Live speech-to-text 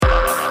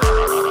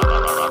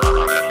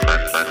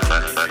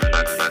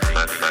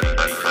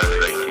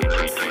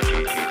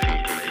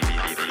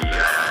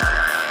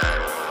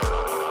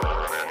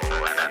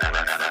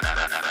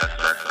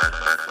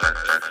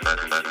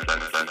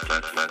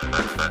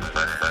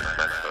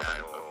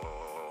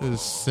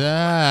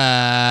Savage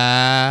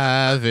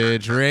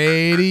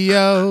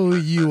Radio.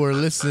 You are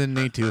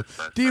listening to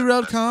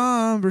Derailed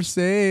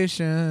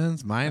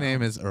Conversations. My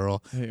name is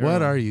Earl. Hey,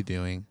 What Earl. are you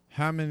doing?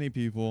 How many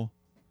people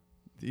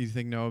do you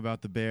think know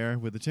about the bear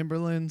with the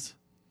Timberlands?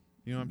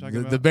 You know what I'm talking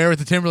about? The Bear with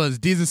the Timberlands,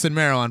 Desus and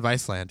Mero on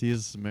Viceland.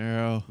 Jesus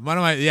Samaro. One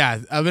of my,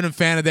 I've been a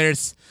fan of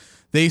theirs.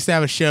 They used to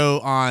have a show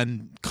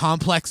on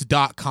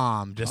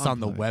complex.com, just on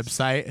the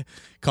website,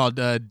 called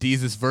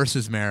Desus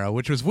versus Mero,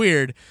 which was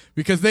weird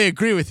because they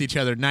agree with each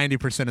other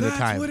 90% of the time.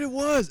 That's what it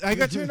was. I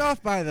got turned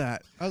off by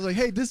that. I was like,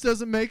 hey, this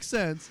doesn't make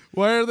sense.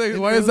 Why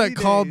is that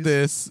called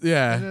this?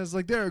 Yeah. And I was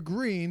like, they're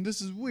agreeing. This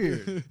is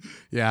weird.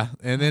 Yeah.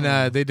 And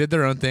then they did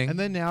their own thing. And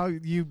then now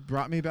you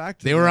brought me back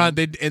to They were on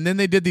and then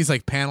they did these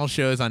like panel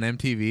shows on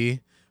MTV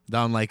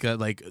on like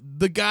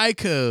the Guy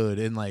Code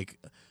and like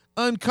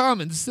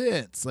Uncommon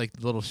Sense, like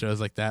little shows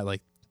like that,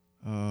 like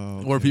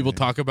where people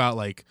talk about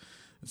like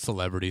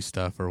celebrity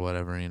stuff or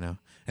whatever, you know.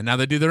 And now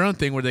they do their own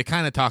thing where they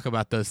kind of talk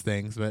about those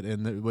things, but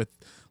with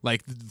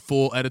like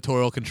full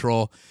editorial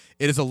control.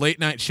 It is a late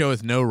night show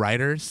with no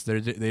writers.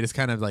 They just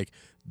kind of like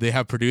they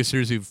have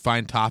producers who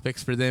find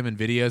topics for them and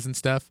videos and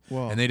stuff,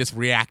 and they just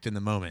react in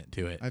the moment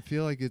to it. I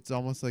feel like it's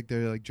almost like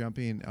they're like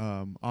jumping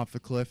off the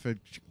cliff, kind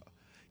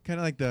of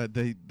like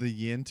the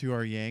yin to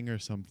our yang or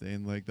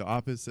something, like the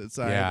opposite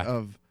side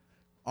of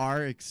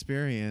our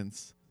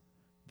experience.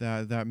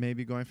 That may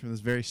be going from this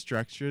very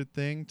structured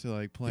thing to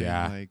like playing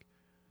like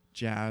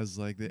jazz,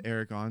 like the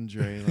Eric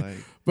Andre, like.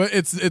 But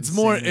it's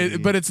more,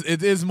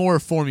 it is more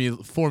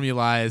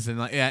formalized and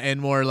like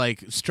and more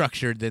like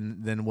structured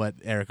than what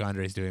Eric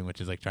Andre is doing, which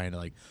is like trying to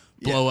like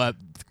blow up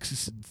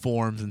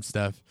forms and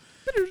stuff.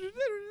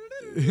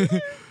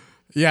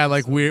 Yeah,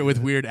 like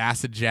weird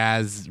acid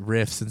jazz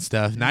riffs and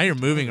stuff. Now you're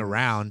moving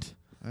around.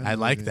 I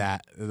like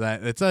that.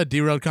 It's a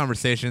Derailed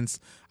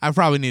Conversations. I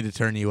probably need to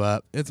turn you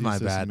up. It's my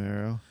bad.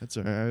 That's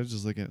all right. I was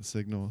just looking at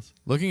signals.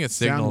 Looking at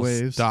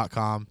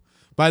signals.com.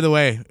 By the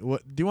way, do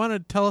you want to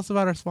tell us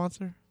about our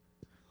sponsor?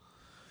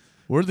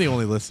 We're the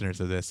only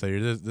listeners of this, so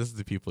this is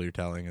the people you're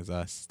telling is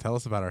us. Tell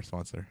us about our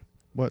sponsor.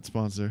 What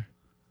sponsor?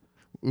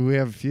 We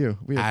have a few.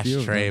 We have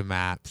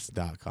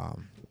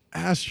AshtayMaps.com.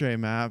 Ashtray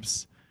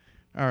Maps.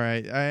 All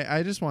right.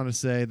 I just want to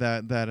say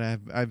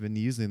that I've been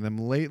using them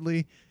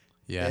lately.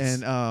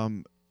 Yes.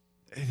 And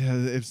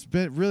it's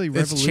been really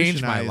revolutionized. It's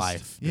changed my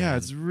life. Yeah,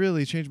 it's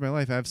really changed my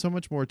life. I have so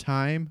much more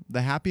time.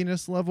 The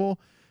happiness level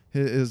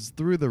is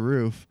through the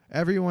roof.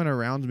 Everyone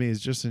around me is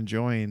just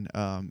enjoying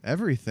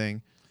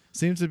everything.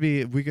 Seems to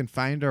be we can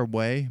find our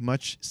way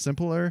much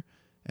simpler,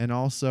 and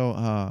also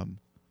I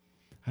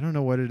don't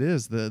know what it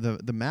is.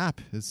 The map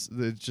is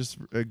just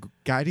a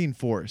guiding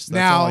force.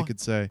 That's all I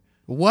could say.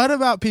 What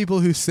about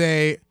people who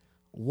say,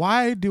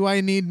 why do I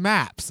need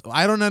maps?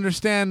 I don't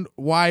understand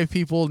why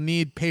people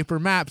need paper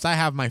maps. I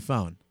have my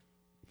phone.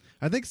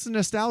 I think it's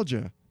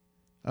nostalgia.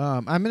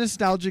 I'm a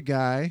nostalgic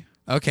guy.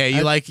 Okay,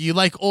 you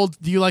like old?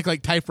 Do you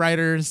like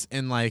typewriters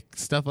and like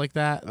stuff like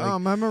that? Like,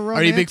 I'm a romantic.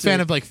 Are you a big fan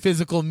of like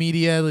physical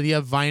media? Do you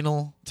have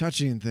vinyl?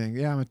 Touching thing.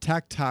 Yeah, I'm a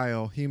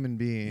tactile human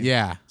being.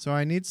 Yeah. So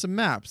I need some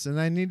maps,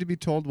 and I need to be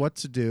told what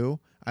to do.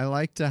 I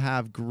like to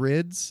have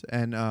grids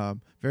and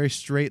very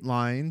straight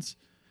lines.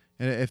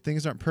 And if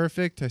things aren't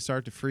perfect, I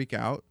start to freak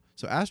out.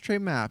 So Ashtray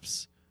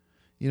Maps,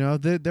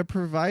 they're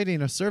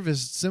providing a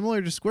service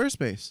similar to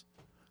Squarespace.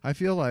 I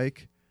feel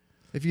like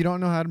if you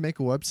don't know how to make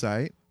a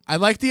website. I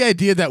like the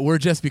idea that we're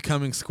just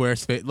becoming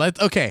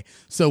Squarespace.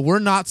 So we're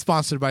not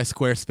sponsored by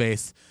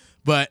Squarespace,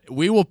 but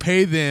we will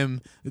pay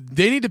them.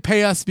 They need to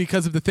pay us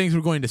because of the things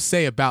we're going to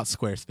say about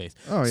Squarespace.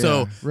 Oh, yeah.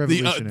 So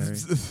revolutionary.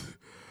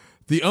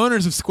 The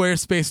owners of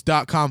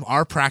Squarespace.com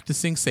are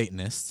practicing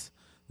Satanists.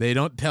 They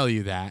don't tell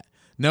you that.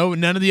 No,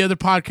 none of the other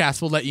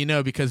podcasts will let you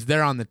know because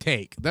they're on the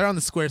take. They're on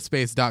the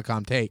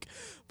Squarespace.com take.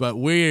 But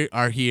we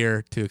are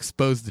here to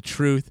expose the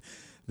truth.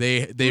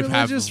 They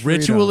have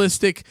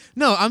ritualistic. Freedom.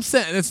 No, I'm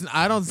saying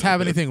I don't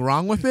have anything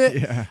wrong with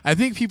it. Yeah. I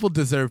think people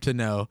deserve to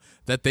know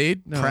that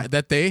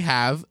they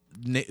have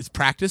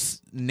practice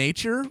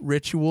nature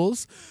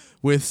rituals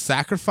with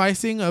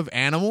sacrificing of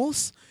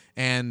animals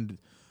and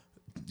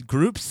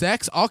group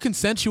sex, all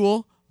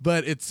consensual.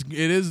 But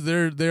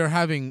they're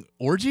having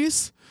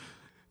orgies.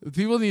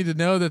 People need to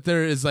know that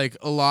there is like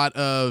a lot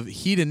of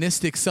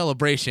hedonistic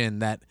celebration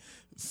that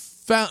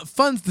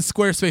funds the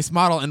Squarespace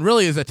model and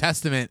really is a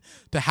testament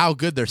to how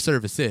good their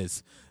service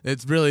is.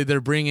 It's really,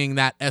 they're bringing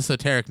that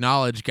esoteric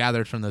knowledge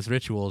gathered from those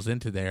rituals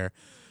into their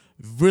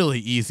really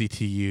easy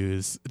to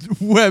use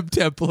web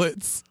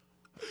templates.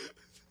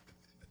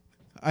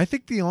 I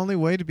think the only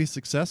way to be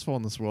successful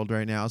in this world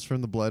right now is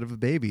from the blood of a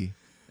baby.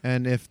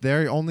 And if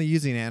they're only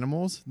using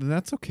animals, then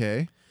that's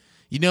okay.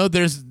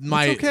 There's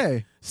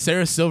okay.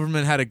 Sarah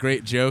Silverman had a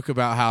great joke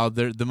about how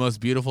the most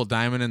beautiful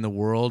diamond in the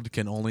world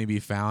can only be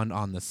found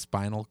on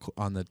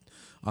the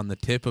on the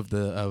tip of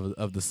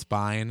the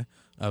spine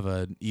of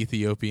an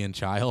Ethiopian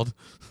child.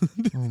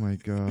 Oh my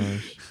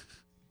gosh!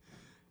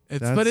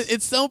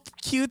 It's so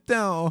cute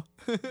though.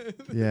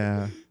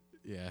 Yeah.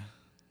 Yeah.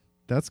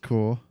 That's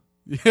cool.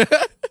 Yeah.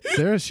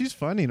 Sarah, she's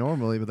funny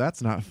normally, but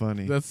that's not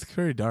funny. That's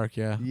very dark.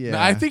 Yeah. Yeah. No,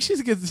 I think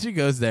she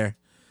goes there.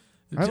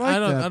 I like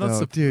that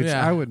though, dude.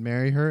 Yeah. I would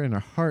marry her in a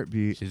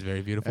heartbeat. She's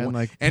very beautiful,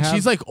 and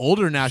she's like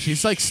older now.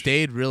 She's like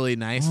stayed really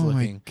nice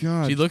looking. Oh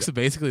my god, she looks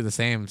basically the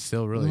same.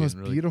 Still really, the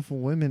most beautiful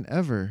women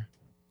ever.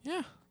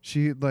 Yeah.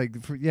 She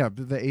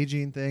the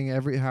aging thing.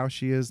 How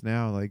she is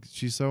now, like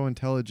she's so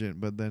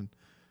intelligent, but then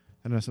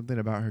I don't know, something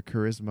about her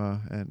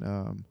charisma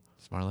and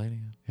smart lady.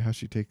 How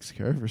she takes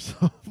care of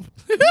herself.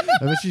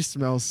 I bet she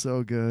smells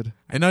so good.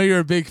 I know you're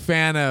a big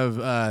fan of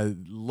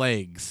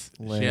legs.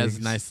 She has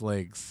nice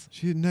legs.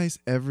 She had nice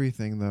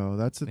everything though.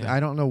 That's I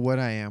don't know what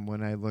I am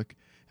when I look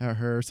at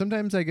her.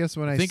 Sometimes I guess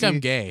when I think I'm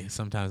gay.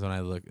 Sometimes when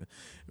I look,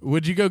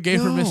 would you go gay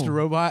for Mr.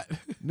 Robot?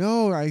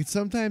 No,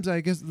 sometimes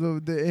I guess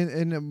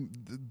in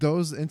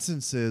those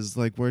instances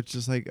like where it's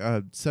just like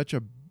such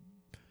a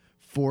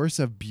force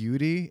of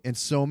beauty in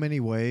so many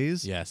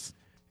ways. Yes.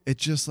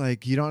 It's just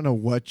like you don't know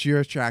what you're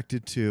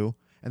attracted to,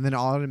 and then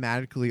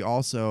automatically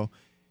also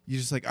you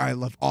just like I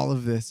love all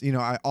of this,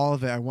 all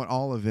of it. I want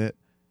all of it,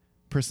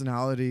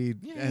 personality,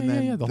 and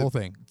then the whole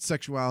thing,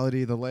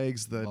 sexuality, the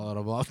legs, the blah,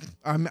 blah, blah.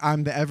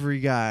 I'm the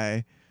every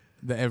guy,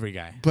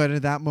 But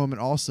at that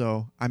moment,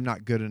 also I'm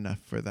not good enough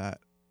for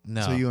that.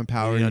 No, so you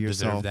empower you don't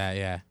yourself. Deserve that,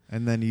 yeah,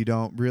 and then you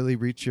don't really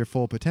reach your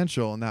full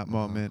potential in that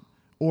moment,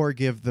 or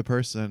give the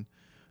person,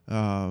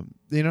 not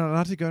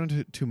to go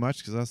into too much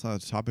because that's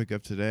not the topic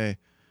of today.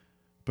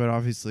 But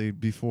obviously,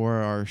 before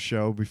our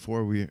show,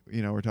 before we're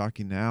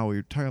talking now, we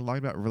were talking a lot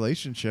about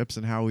relationships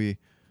and how we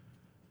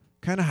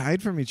kind of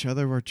hide from each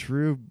other our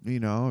true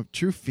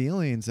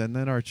feelings and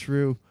then our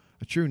true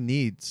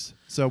needs.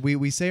 So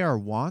we say our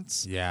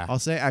wants. Yeah. I'll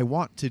say I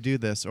want to do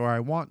this or I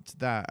want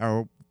that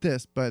or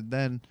this, but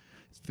then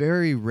it's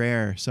very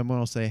rare someone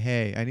will say,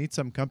 "Hey, I need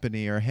some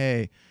company," or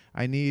 "Hey,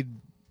 I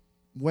need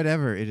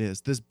whatever it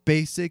is." This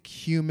basic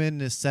human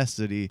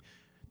necessity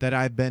that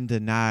I've been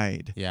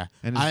denied. Yeah.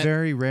 And it's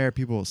very rare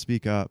people will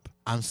speak up.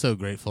 I'm so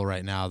grateful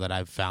right now that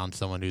I've found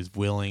someone who's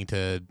willing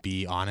to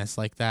be honest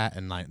like that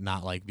and like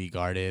not like be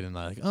guarded and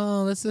like,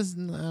 oh, this is,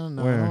 I don't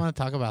know. I don't want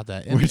to talk about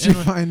that. Where'd you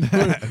find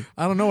that?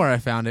 I don't know where I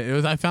found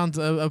it. I found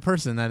a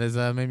person that has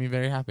made me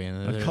very happy.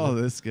 And I call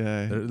this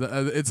guy.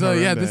 It's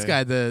this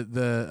guy,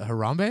 the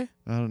Harambe.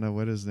 I don't know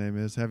what his name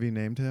is. Have you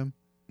named him?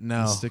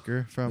 No. The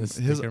sticker from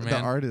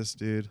the artist,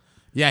 dude.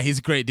 Yeah, he's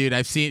a great dude.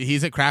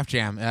 He's at Craft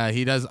Jam.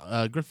 He does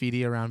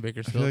graffiti around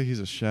Bakersfield. I feel like he's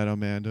a shadow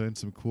man doing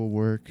some cool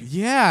work.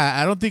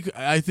 Yeah,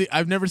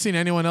 I've never seen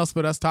anyone else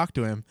but us talk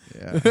to him.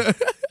 Yeah.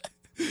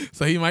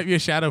 So he might be a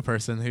shadow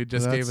person who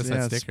just gave us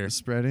that sticker.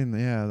 Spreading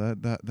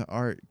the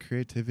art,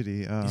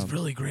 creativity. He's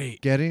really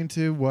great. Getting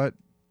to what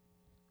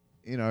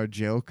our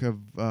joke of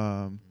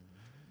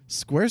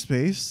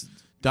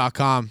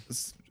Squarespace.com.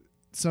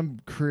 Some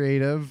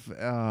creative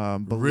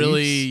beliefs.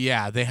 Really,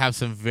 yeah, they have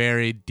some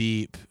very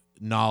deep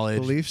knowledge,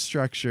 belief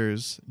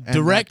structures.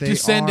 Direct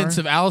descendants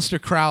of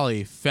Aleister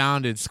Crowley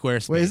founded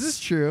Squarespace. Wait, is this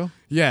true?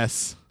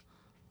 Yes.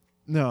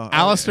 No.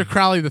 Aleister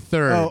Crowley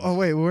III. Oh,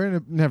 wait.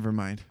 Never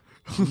mind.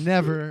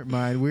 Never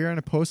mind. We're in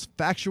a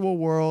post-factual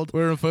world.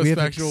 We're in a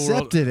post-factual world. We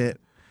have accepted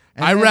it.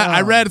 I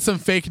read some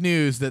fake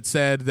news that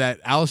said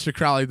that Aleister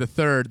Crowley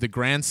III, the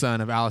grandson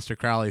of Aleister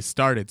Crowley,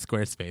 started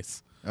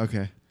Squarespace.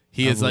 Okay.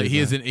 He hacked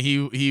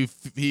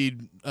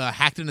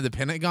into the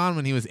Pentagon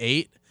when he was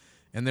 8.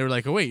 And they were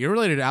like, "Oh wait, you're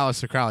related to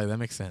Aleister Crowley. That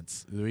makes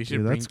sense. We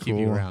should keep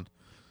you around."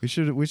 We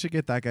should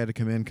get that guy to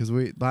come in because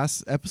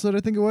last episode I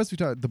think it was we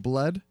talked the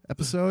blood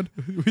episode.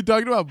 We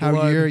talked about blood.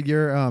 How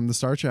you're the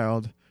Star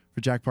Child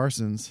for Jack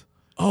Parsons.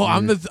 Oh,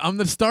 I'm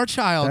the Star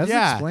Child.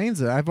 That explains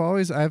it.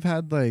 I've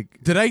had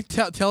like. Did I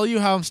tell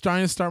you how I'm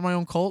trying to start my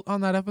own cult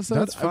on that episode?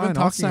 That's fine. I've been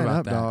talking I'll sign about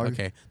up, that. dog.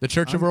 Okay, the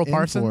Church of Earl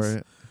Parsons. For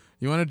it.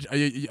 You want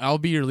to? I'll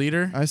be your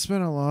leader. I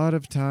spent a lot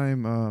of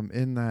time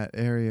in that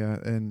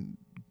area and.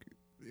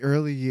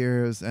 Early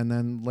years and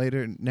then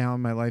later now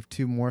in my life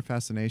too more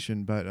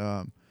fascination, but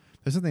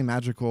there's something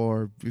magical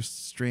or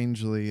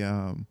strangely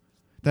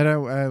that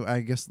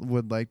I guess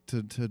would like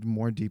to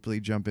more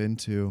deeply jump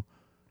into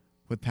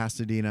with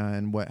Pasadena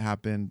and what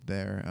happened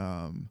there.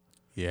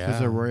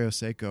 Because Arroyo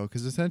Seco,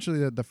 because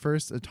essentially the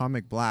first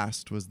atomic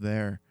blast was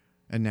there,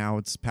 and now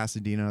it's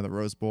Pasadena, the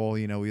Rose Bowl.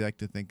 We like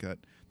to think that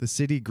the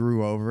city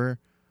grew over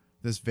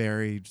this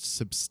very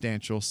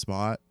substantial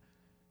spot.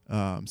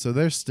 So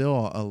there's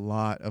still a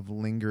lot of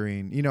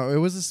lingering, it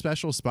was a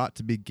special spot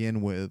to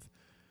begin with,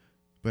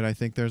 but I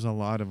think there's a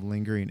lot of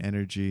lingering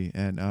energy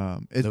and,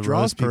 it the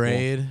draws Rose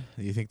Parade.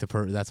 You think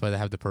that's why they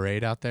have the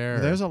parade out there?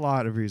 There's a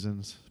lot of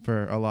reasons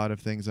for a lot of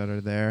things that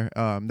are there.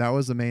 That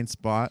was the main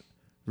spot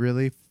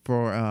really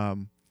for,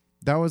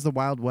 that was the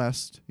Wild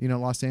West.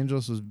 Los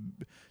Angeles was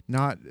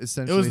not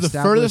essentially. It was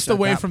the furthest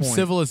away from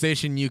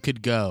civilization you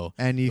could go,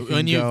 and you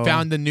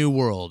found the new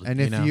world.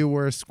 And if you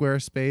were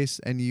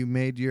Squarespace and you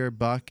made your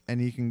buck,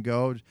 and you can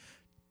go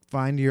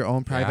find your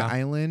own private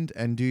island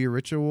and do your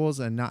rituals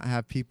and not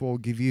have people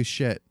give you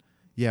shit.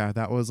 Yeah,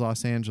 that was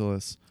Los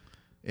Angeles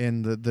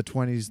in the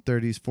 20s,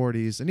 30s,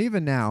 40s, and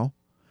even now.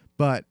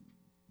 But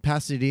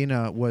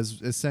Pasadena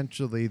was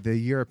essentially the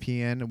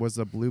European, was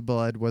the blue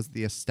blood, was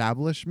the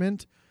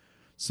establishment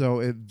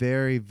So it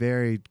very,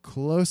 very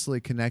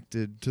closely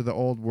connected to the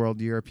old world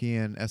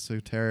European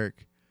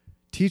esoteric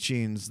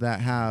teachings that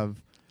have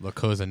La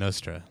Cosa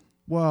Nostra.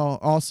 Well,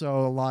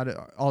 also a lot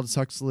of Aldous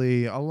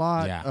Huxley, a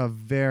lot of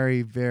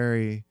very,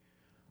 very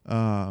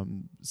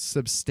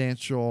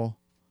substantial,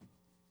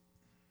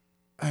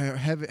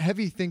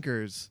 heavy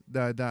thinkers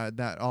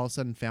that all of a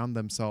sudden found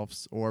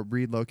themselves or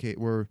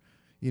were,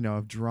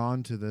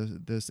 drawn to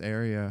this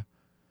area,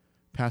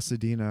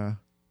 Pasadena.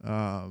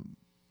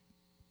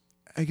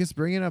 I guess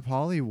bringing up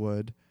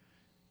Hollywood,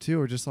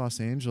 too, or just Los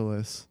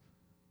Angeles,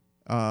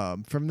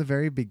 from the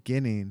very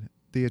beginning.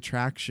 The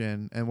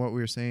attraction and what we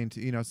were saying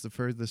to, it's the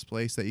furthest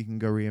place that you can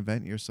go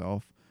reinvent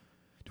yourself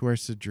to where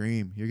it's a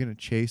dream. You're going to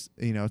chase,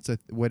 it's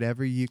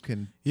whatever you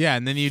can. Yeah.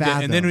 And then you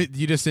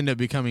just end up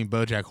becoming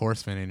BoJack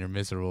Horseman and you're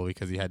miserable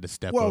because you had to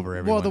step over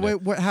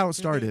everyone. Well, how it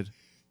started,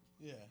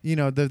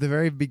 the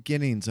very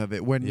beginnings of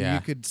it when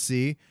you could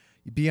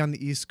be on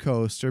the East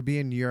Coast or be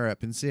in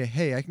Europe and say,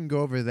 hey, I can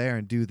go over there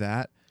and do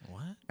that.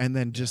 What? And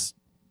then just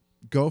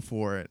go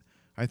for it.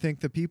 I think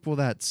the people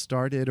that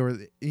started or,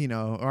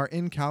 are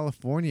in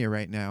California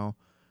right now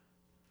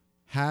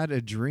had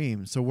a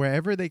dream. So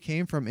wherever they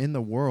came from in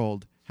the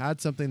world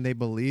had something they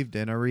believed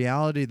in, a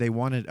reality they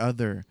wanted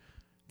other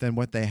than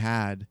what they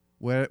had,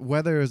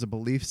 whether it was a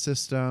belief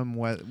system,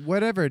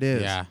 whatever it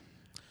is. Yeah.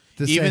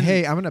 To say,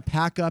 hey, I'm going to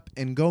pack up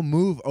and go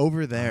move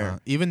over there.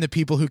 Even the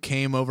people who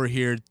came over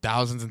here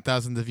thousands and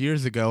thousands of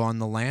years ago on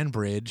the land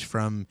bridge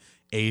from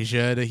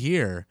Asia to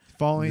here.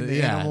 Following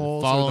the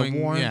animals or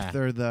the warmth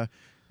or the...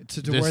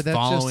 To where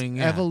that's just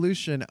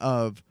evolution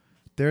of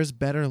there's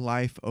better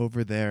life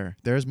over there.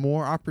 There's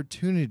more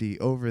opportunity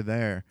over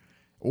there.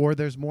 Or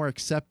there's more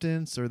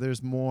acceptance or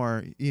there's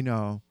more,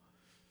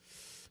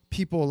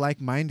 people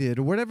like-minded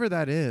or whatever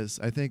that is.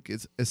 I think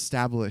it's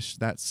established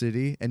that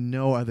city and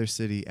no other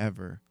city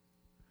ever.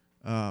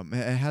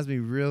 It has me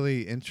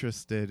really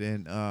interested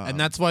in... and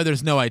that's why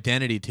there's no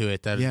identity to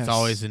it. That's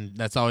always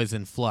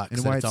in flux.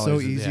 And why it's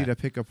so easy to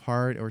pick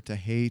apart or to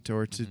hate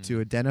or to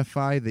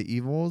identify the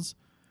evils.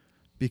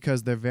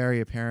 Because they're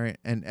very apparent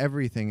and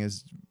everything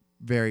is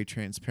very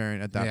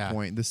transparent at that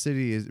point. The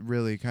city is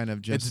really kind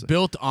of just... It's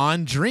built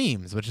on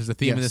dreams, which is the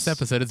theme of this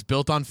episode. It's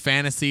built on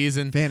fantasies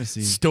and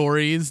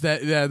stories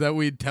that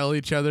we tell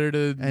each other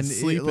to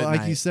sleep at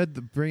like night. You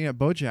said, bringing up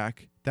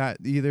BoJack, that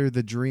either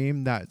the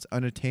dream that's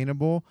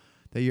unattainable,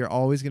 that you're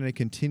always going to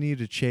continue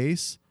to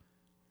chase...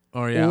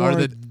 Or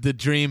the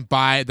dream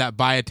by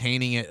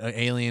attaining it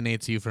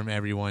alienates you from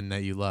everyone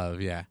that you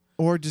love,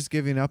 Or just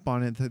giving up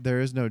on it, that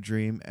there is no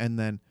dream, and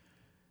then...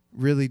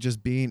 really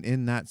just being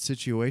in that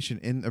situation,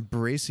 in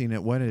embracing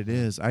it, what it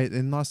is.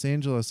 In Los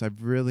Angeles,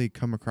 I've really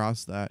come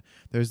across that.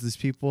 There's these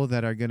people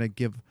that are going to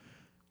give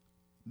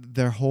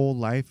their whole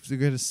life, they're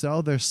going to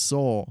sell their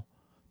soul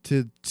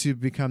to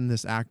become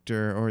this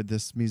actor or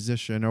this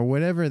musician or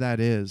whatever that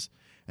is.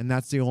 And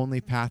that's the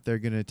only path they're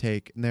going to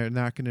take. And they're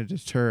not going to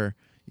deter,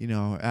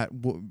 at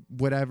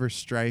whatever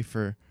strife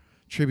or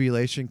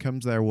tribulation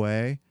comes their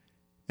way.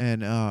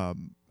 And,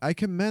 I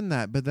commend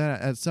that, but then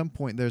at some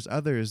point there's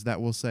others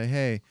that will say,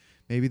 hey,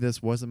 maybe this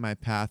wasn't my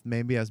path.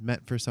 Maybe I was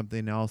meant for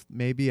something else.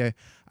 Maybe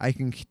I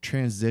can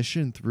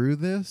transition through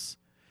this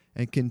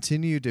and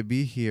continue to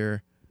be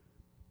here,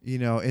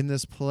 in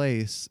this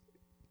place,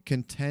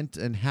 content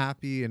and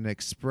happy and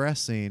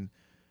expressing.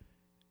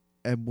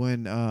 And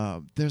when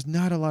there's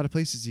not a lot of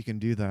places you can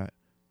do that.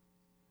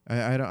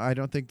 I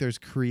don't think there's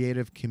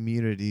creative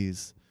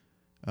communities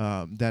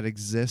that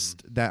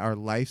exist that are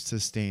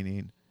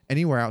life-sustaining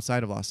anywhere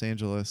outside of Los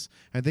Angeles.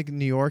 I think in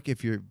New York,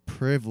 if you're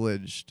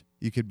privileged,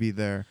 you could be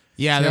there.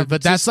 Yeah,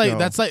 but that's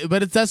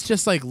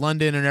just like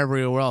London and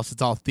everywhere else.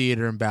 It's all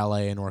theater and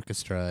ballet and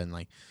orchestra and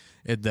like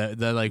the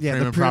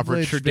prim and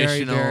proper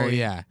traditional.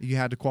 Very, you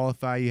had to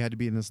qualify. You had to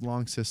be in this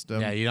long system.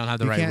 Yeah, you don't have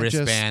the right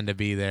wristband to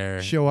be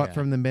there. Show up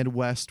from the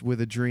Midwest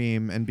with a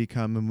dream and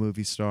become a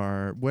movie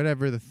star.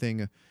 Whatever the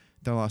thing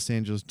that Los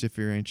Angeles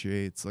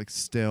differentiates, like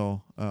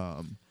still.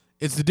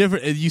 It's the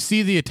different. You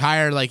see the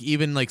attire, like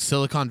even like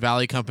Silicon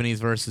Valley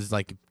companies versus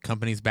like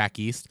companies back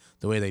east,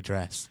 the way they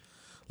dress.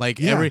 Like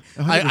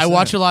I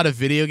watch a lot of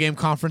video game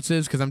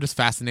conferences because I'm just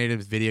fascinated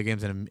with video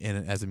games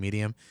as a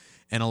medium,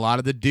 and a lot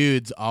of the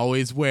dudes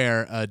always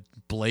wear a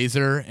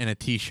blazer and a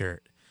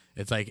t-shirt.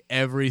 It's like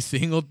every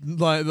single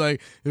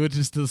like it would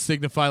just to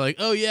signify like,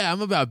 oh yeah,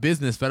 I'm about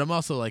business, but I'm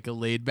also like a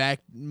laid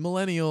back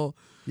millennial.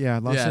 Yeah,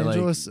 Los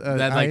Angeles.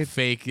 That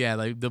fake,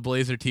 like the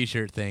blazer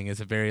T-shirt thing is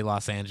a very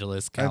Los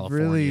Angeles,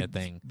 California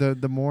thing.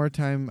 The more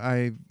time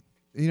I've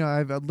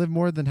lived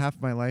more than half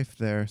my life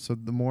there, so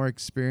the more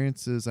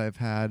experiences I've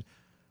had,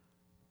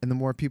 and the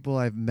more people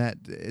I've met,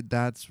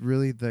 that's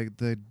really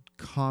the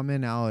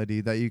commonality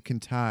that you can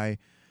tie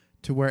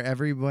to where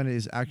everyone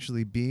is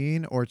actually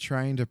being or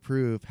trying to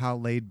prove how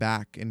laid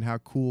back and how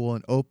cool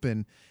and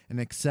open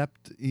and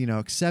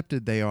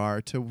accepted they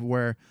are to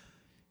where.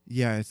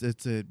 Yeah,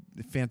 it's a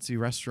fancy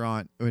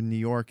restaurant in New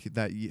York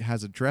that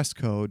has a dress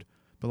code,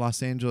 but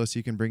Los Angeles,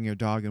 you can bring your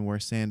dog and wear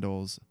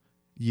sandals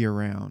year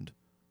round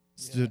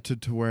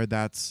to where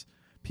that's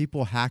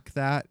people hack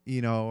that,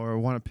 or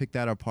want to pick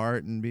that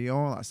apart and be,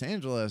 Los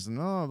Angeles and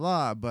blah,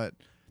 blah, but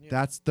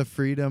that's the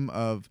freedom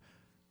of,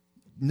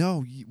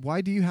 no,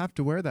 why do you have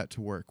to wear that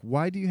to work?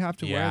 Why do you have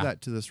to wear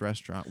that to this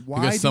restaurant?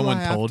 Why because someone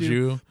do I have told to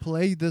you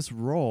play this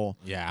role?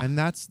 Yeah. And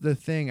that's the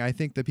thing. I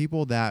think the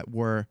people that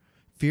were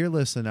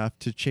fearless enough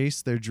to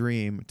chase their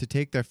dream, to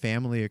take their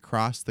family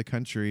across the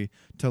country,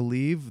 to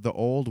leave the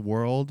old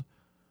world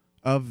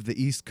of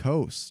the East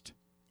Coast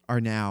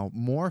are now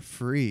more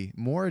free,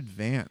 more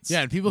advanced.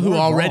 Yeah, and people who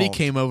already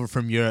came over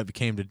from Europe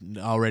came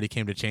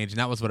to change, and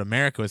that was what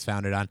America was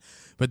founded on.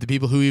 But the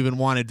people who even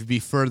wanted to be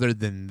further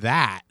than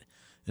that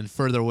and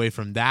further away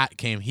from that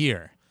came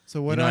here.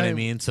 So what you know what I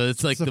mean? So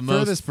it's like the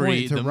most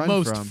free, to the run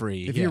most from.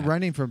 free. If you're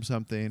running from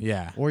something,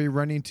 or you're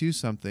running to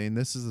something,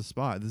 this is the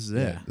spot. This is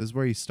it. This is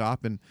where you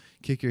stop and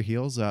kick your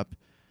heels up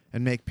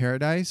and make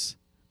paradise,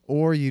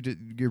 or you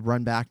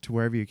run back to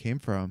wherever you came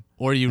from,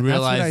 or you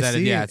realize that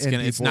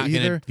it's not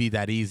gonna be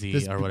that easy,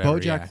 this or whatever.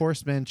 BoJack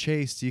Horseman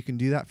chase, you can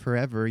do that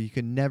forever. You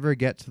can never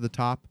get to the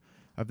top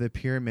of the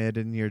pyramid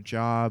in your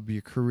job,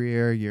 your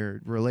career,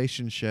 your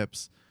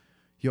relationships.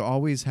 You'll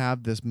always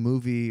have this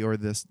movie or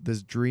this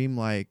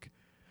dream-like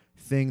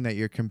thing that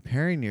you're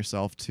comparing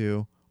yourself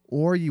to,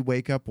 or you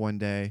wake up one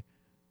day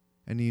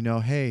and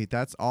hey,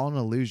 that's all an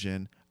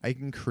illusion. I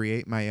can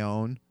create my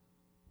own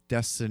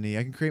destiny.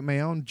 I can create my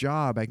own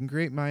job. I can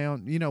create my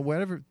own,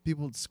 whatever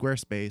people,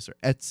 Squarespace or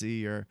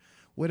Etsy or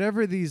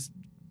whatever these,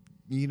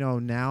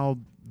 now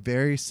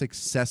very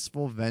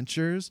successful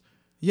ventures.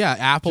 Yeah,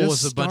 Apple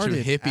was a bunch of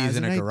hippies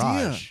in a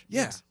garage.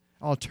 Yes.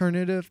 Yeah.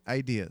 Alternative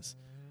ideas.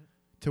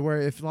 To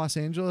where if Los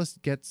Angeles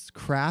gets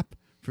crap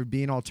for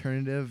being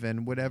alternative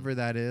and whatever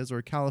that is,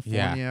 or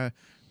California,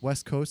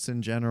 West Coast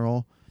in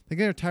general,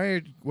 the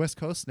entire West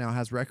Coast now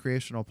has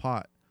recreational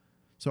pot.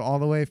 So all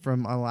the way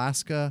from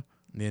Alaska,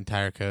 the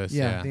entire coast,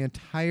 the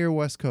entire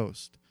West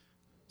Coast.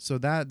 So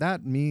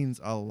that means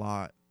a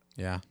lot.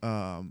 Yeah.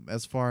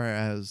 As far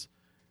as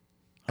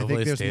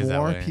hopefully I think there's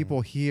more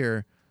people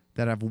here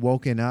that have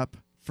woken up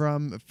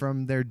from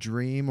their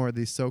dream or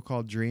these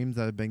so-called dreams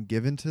that have been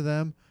given to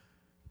them.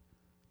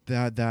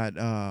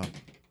 That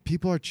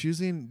people are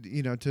choosing,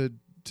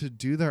 to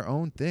do their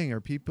own thing, or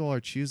people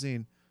are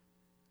choosing,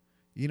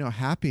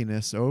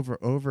 happiness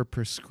over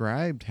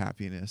prescribed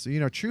happiness,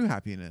 true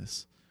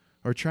happiness,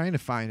 or trying to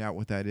find out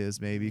what that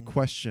is, maybe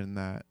question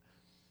that.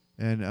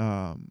 And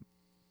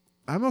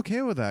I'm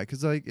okay with that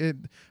because I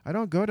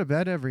don't go to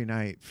bed every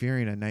night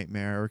fearing a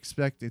nightmare or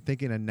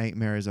thinking a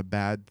nightmare is a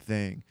bad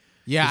thing.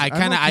 Yeah,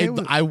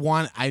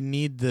 I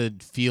need to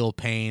feel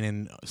pain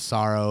and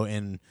sorrow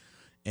and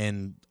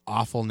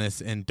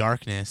awfulness and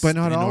darkness, but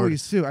not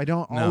always too. I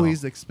don't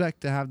always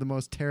expect to have the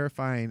most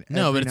terrifying.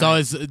 No, but it's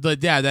always,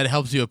 that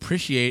helps you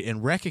appreciate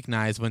and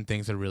recognize when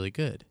things are really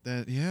good.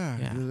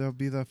 There'll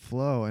be the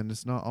flow, and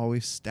it's not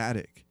always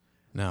static.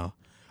 No,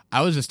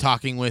 I was just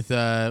talking with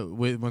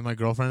my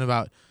girlfriend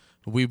about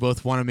we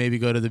both want to maybe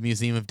go to the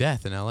Museum of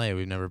Death in LA.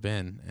 We've never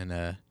been,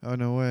 and oh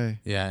no way.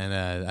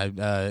 Yeah, and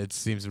it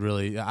seems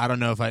really. I don't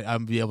know if I'll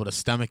be able to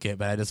stomach it,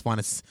 but I just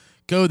want to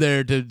go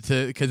there to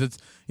because it's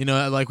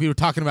like we were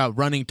talking about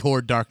running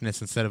toward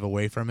darkness instead of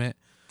away from it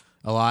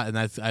a lot, and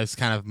that's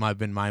kind of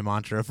been my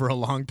mantra for a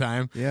long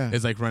time. Yeah,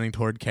 is like running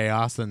toward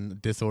chaos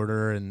and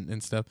disorder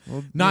and stuff.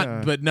 Well,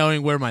 but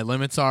knowing where my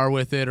limits are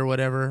with it or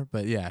whatever.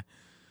 But yeah,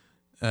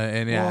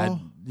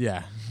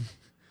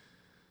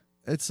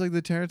 It's like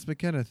the Terrence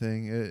McKenna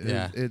thing.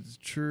 It's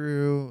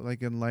true,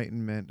 like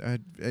enlightenment.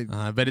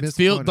 But it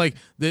feels like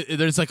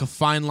there's like a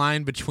fine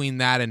line between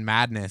that and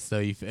madness. So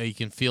you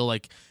can feel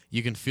like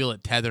you can feel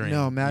it tethering.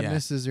 No,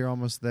 madness is you're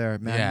almost there.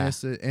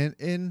 Madness and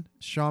in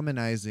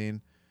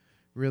shamanizing,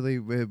 really,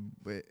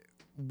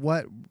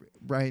 what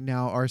right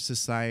now our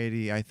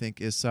society I think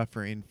is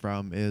suffering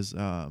from is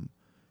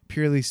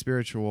purely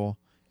spiritual,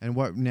 and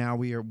what now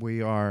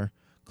we are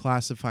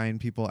classifying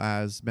people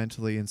as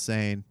mentally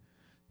insane.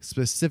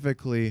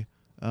 Specifically,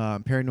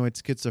 paranoid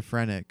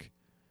schizophrenic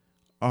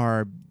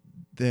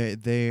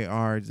they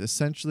are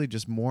essentially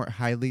just more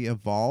highly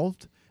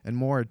evolved and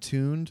more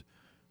attuned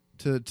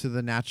to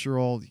the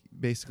natural,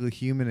 basically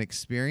human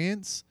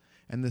experience,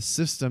 and the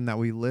system that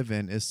we live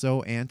in is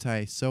so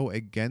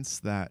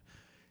against that,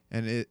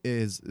 and it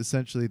is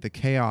essentially the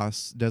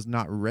chaos does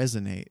not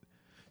resonate.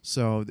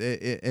 So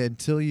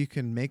until you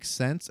can make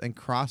sense and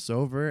cross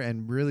over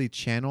and really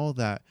channel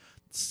that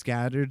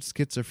scattered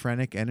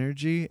schizophrenic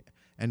energy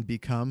and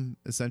become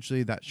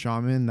essentially that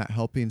shaman, that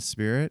helping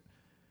spirit,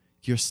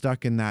 you're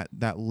stuck in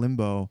that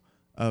limbo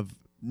of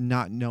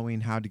not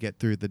knowing how to get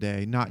through the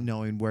day, not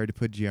knowing where to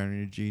put your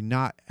energy,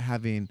 not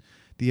having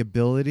the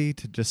ability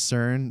to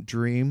discern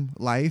dream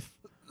life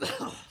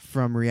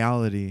from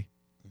reality.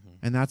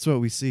 Mm-hmm. And that's what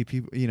we see.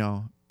 People,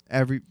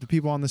 the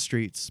people on the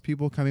streets,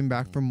 people coming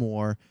back from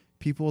war,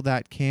 people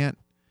that can't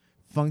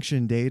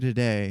function day to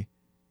day.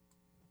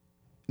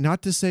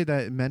 Not to say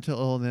that mental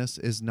illness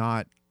is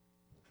not,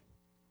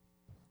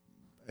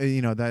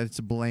 that it's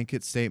a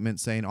blanket statement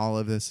saying all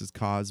of this is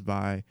caused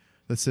by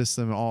the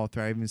system, all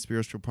thriving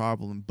spiritual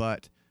problem.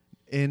 But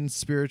in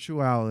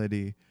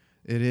spirituality,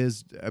 It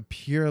is a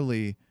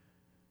purely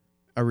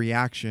a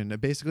reaction,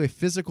 basically a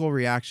physical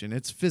reaction.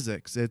 It's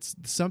physics. It's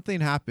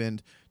something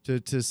happened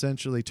to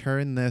essentially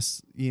turn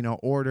this,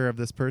 order of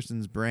this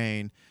person's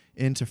brain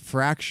into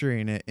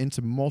fracturing it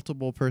into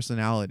multiple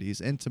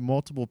personalities, into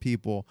multiple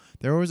people.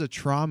 There was a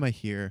trauma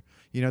here.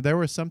 There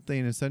was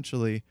something,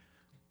 essentially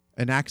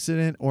an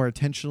accident or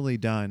intentionally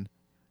done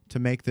to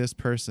make this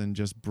person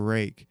just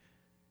break.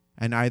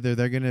 And either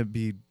they're going to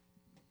be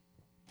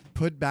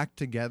put back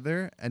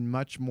together and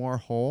much more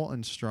whole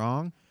and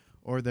strong,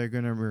 or they're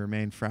going to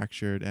remain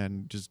fractured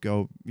and just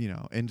go,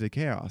 into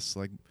chaos.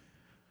 Like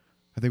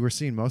I think we're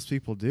seeing most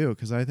people do,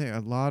 because I think a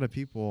lot of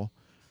people,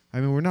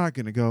 we're not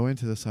going to go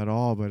into this at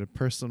all, but a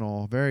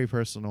personal, very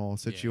personal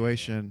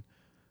situation.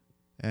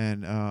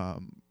 And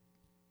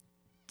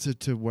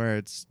to where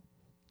it's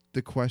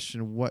the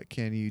question, what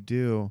can you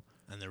do?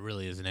 And there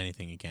really isn't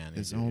anything you can.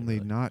 It's only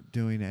really not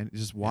doing it,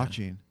 just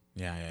watching.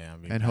 Yeah.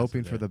 And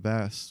hoping for the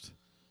best.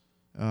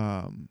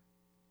 I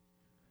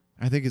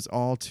think it's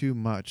all too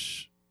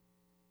much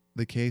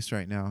the case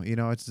right now.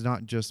 It's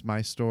not just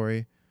my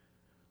story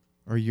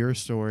or your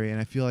story, and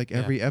I feel like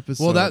every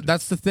episode. Well,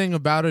 that's the thing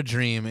about a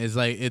dream is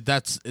like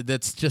that's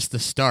just the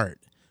start.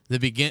 The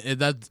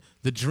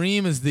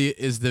dream is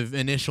the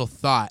initial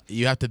thought.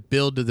 You have to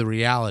build to the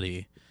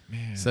reality.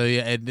 Man. So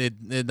yeah,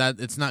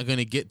 it's not going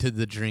to get to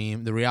the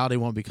dream. The reality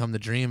won't become the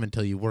dream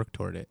until you work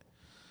toward it.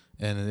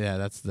 And yeah,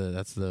 that's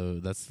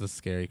the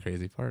scary,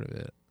 crazy part of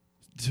it.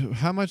 So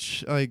how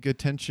much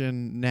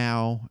attention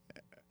now,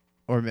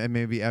 or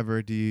maybe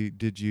ever,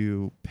 did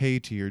you pay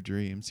to your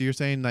dreams? So you're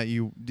saying that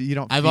you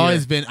don't. I've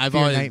always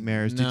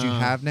nightmares. No. Did you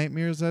have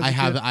nightmares? I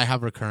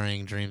have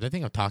recurring dreams. I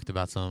think I've talked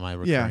about some of my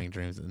recurring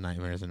dreams and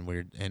nightmares and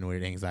weird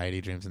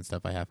anxiety dreams and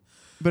stuff I have.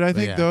 But I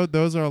think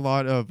those are a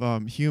lot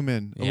of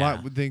human. A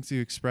lot of things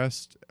you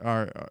expressed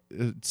are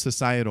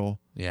societal.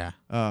 Yeah.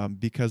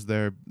 Because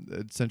they're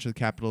essentially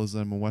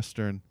capitalism and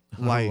Western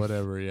life,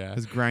 whatever.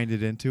 has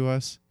grinded into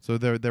us. So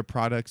they're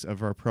products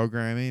of our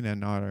programming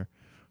and not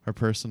our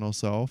personal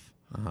self.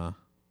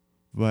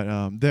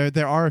 But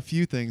there are a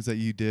few things that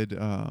you did,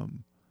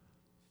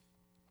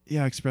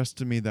 expressed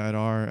to me that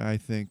are, I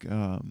think,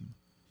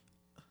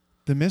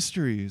 the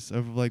mysteries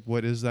of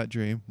what is that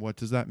dream? What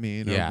does that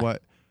mean? Yeah. Or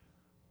what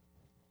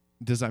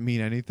does that mean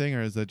anything,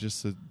 or is that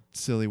just a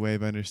silly way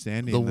of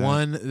understanding? The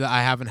one that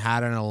I haven't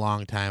had in a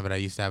long time, but I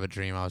used to have a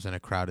dream. I was in a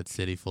crowded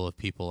city full of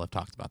people. I've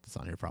talked about this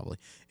on here probably.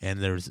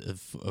 And there's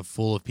a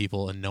full of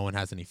people, and no one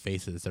has any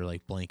faces. They're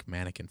like blank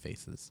mannequin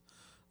faces.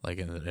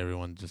 And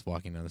everyone just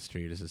walking down the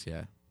street is just,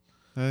 and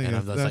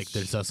they're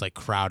just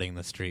crowding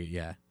the street,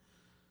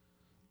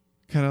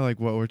 kind of like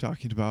what we're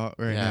talking about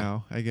right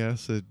now, I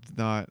guess. It's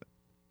not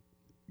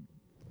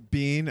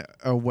being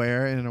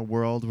aware in a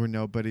world where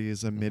nobody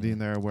is emitting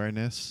their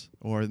awareness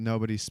or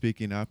nobody's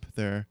speaking up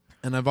there.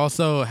 And I've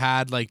also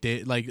had I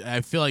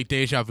feel like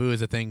deja vu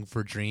is a thing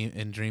for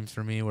dreams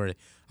for me, where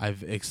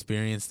I've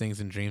experienced things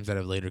in dreams that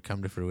have later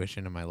come to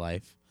fruition in my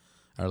life.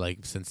 Or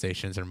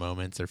sensations or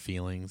moments or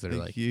feelings that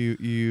are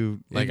you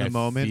in the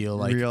moment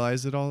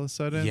realize it all of a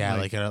sudden. Yeah,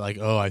 I've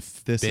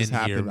been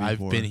here. I've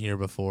been here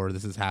before.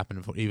 This has happened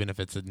before, even if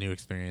it's a new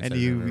experience. And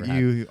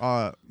you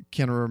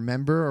can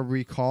remember or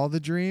recall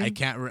the dream. I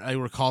can't. I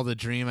recall the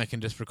dream. I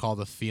can just recall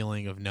the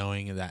feeling of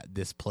knowing that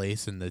this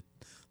place and the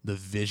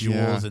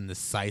visuals and the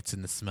sights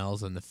and the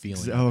smells and the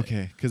feeling.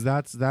 Okay, because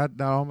that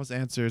almost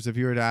answers if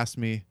you were to ask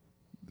me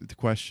the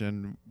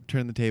question.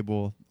 Turn the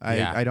table.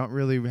 I don't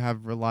really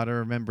have a lot of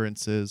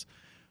remembrances.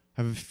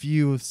 I have a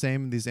few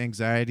these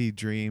anxiety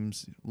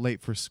dreams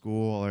late for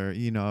school, or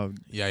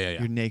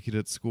you're naked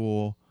at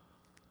school.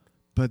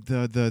 But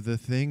the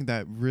thing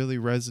that really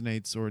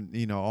resonates, or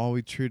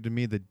always true to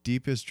me, the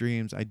deepest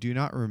dreams I do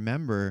not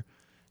remember,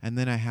 and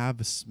then I have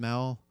a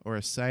smell or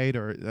a sight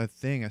or a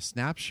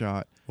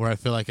snapshot where I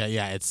feel like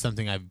it's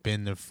something I've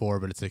been there for,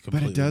 but it's a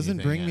completely But it doesn't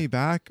new thing, bring me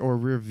back or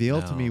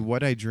reveal to me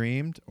what I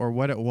dreamed or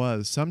what it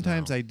was.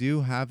 Sometimes I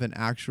do have an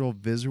actual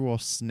visual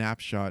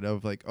snapshot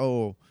of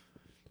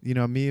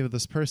me with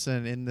this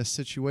person in this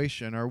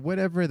situation or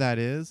whatever that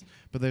is,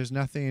 but there's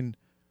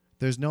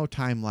no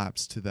time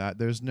lapse to that.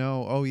 There's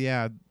no,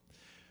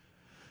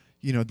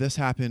 this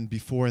happened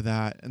before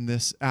that and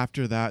this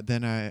after that.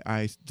 Then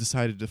I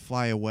decided to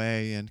fly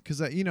away. And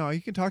because,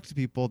 you can talk to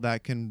people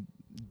that can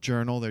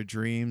journal their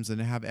dreams and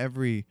have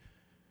essentially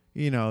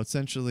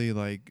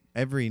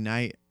every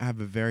night have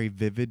a very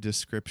vivid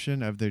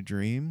description of their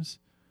dreams.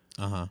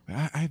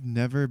 I've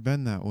never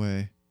been that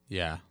way.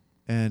 Yeah.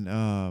 And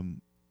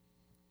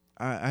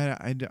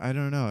I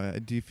don't know.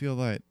 Do you feel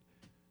like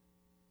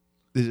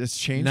it's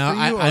changed for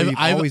you, or you've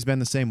always been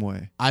the same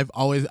way?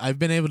 I've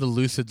been able to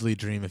lucidly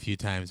dream a few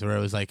times where it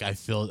was I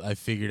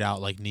figured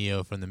out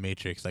Neo from the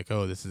Matrix,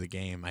 this is a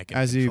game. I can.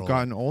 As you've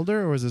gotten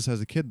older, or was this as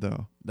a kid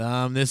though?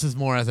 This is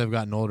more as I've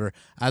gotten older.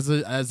 As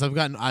I've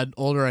gotten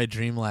older, I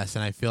dream less,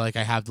 and I feel like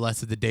I have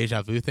less of the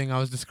deja vu thing I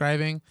was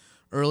describing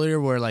earlier,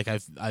 where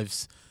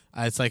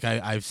it's like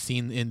I've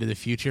seen into the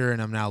future,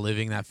 and I'm now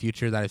living that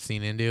future that I've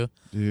seen into.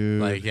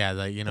 Dude, like you know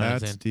what I'm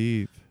that's saying?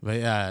 deep.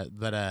 But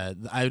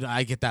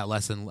I get that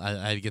lesson.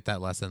 I get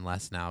that lesson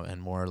less now,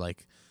 and more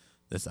like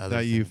this other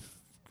That thing.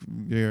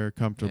 you're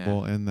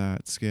comfortable in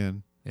that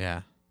skin.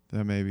 Yeah.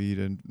 That maybe you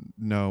didn't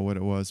know what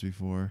it was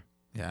before.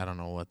 Yeah, I don't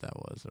know what that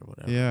was or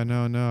whatever. Yeah,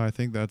 no. I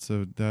think that's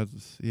a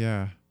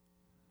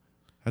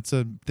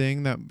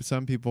thing that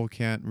some people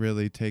can't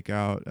really take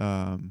out.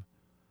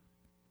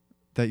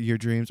 That your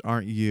dreams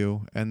aren't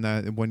you, and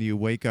that when you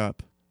wake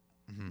up,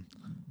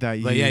 that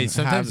you. But yeah,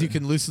 sometimes you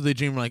can lucidly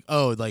dream like,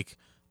 oh, like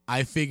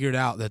I figured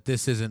out that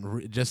this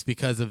isn't just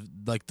because of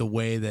like the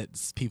way that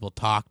people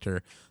talked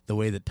or the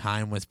way that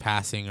time was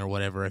passing or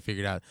whatever. I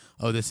figured out,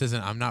 oh, this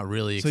isn't. I'm not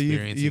really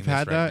experiencing. So you've this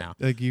had right that, now.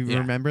 like you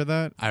remember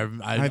that? I don't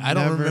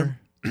remember.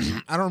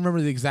 I don't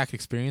remember the exact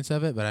experience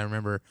of it, but I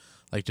remember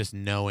like just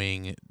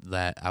knowing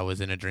that I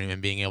was in a dream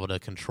and being able to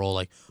control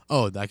like,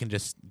 oh, I can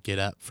just get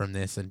up from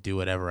this and do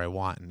whatever I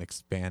want and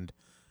expand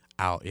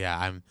out.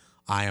 Yeah,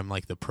 I am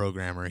like the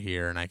programmer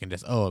here, and I can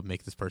just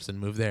make this person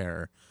move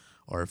there,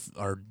 or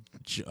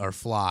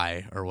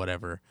fly or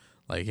whatever.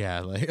 Like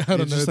like I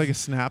don't know. Just like it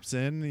snaps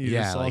in. You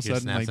just all of a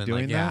sudden like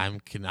doing that.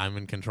 I'm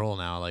in control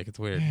now. Like it's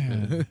weird.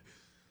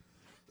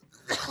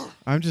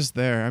 I'm just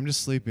there. I'm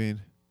just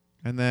sleeping.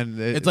 And then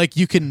it's like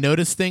you can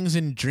notice things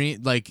in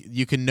dream, like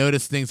you can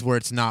notice things where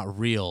it's not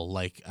real.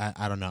 Like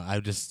I don't know.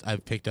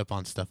 I've picked up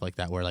on stuff like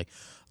that where like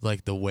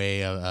the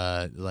way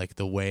a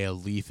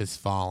leaf is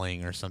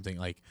falling or something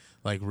like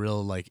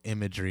real like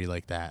imagery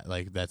like that.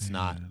 Like that's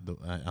not.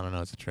 I don't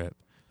know. It's a trip.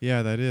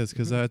 Yeah, that is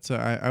because that's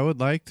I would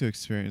like to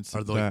experience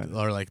that.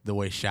 Or like the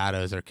way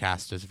shadows are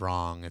cast is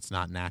wrong. It's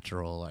not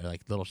natural. Or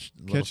like little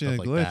catching stuff a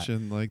like glitch that.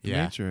 in like the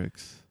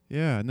Matrix.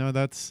 Yeah, no,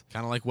 that's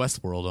kind of like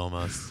Westworld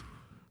almost.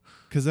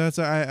 Because that's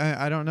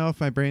I don't know if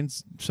my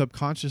brain's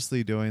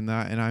subconsciously doing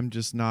that, and I'm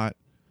just not.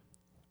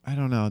 I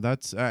don't know.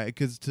 That's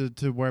because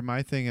to where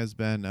my thing has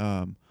been.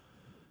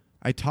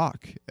 I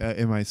talk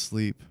in my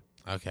sleep.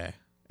 Okay.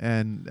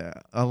 And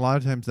a lot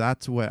of times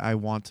that's what I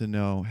want to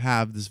know.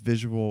 Have this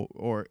visual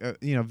or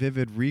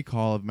vivid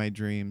recall of my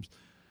dreams.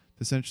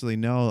 Essentially,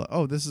 know.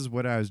 Oh, this is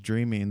what I was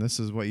dreaming.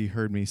 This is what you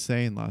heard me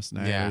saying last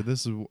night. Yeah. Or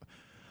this is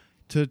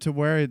to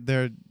where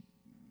they're,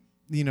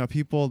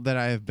 people that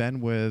I have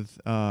been with.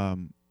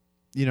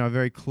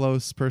 Very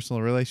close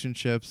personal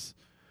relationships,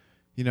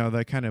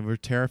 that kind of were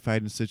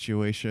terrified in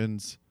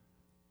situations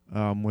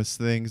with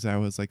things I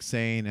was like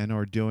saying and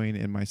or doing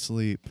in my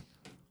sleep.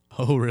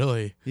 Oh,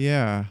 really?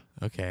 Yeah.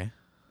 Okay.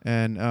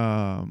 And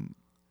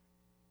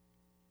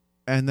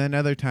then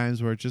other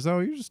times where it's just,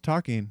 you're just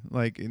talking,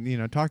 like,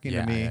 talking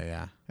to me.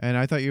 Yeah. And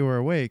I thought you were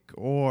awake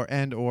or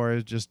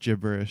it's just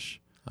gibberish.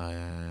 Oh,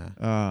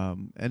 yeah.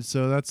 And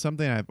so that's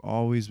something I've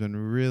always been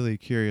really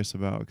curious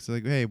about. Because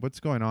like, hey, what's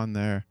going on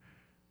there?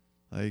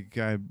 Like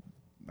I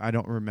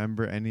don't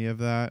remember any of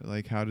that.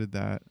 Like how did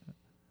that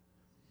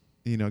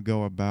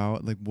go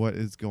about? Like what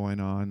is going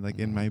on like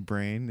in my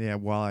brain? Yeah,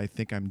 while I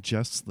think I'm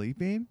just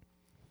sleeping.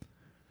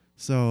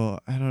 So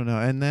I don't know.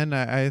 And then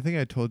I think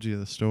I told you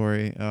the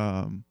story.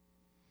 I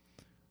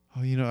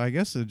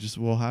guess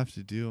we'll have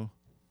to do,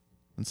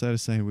 instead of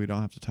saying we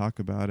don't have to talk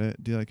about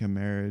it, do like a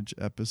marriage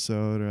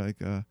episode or like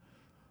a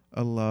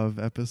love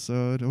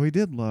episode. We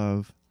did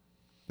love.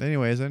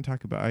 Anyways, I didn't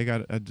talk about I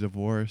got a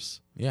divorce.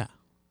 Yeah.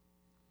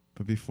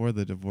 But before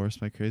the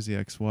divorce, my crazy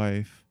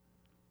ex-wife,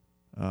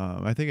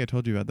 I think I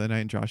told you about that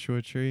night in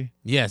Joshua Tree.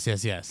 Yes.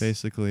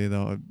 Basically,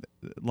 though,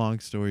 long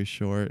story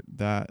short,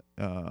 that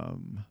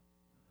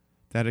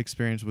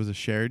experience was a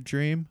shared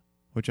dream,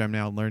 which I'm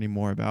now learning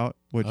more about,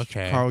 which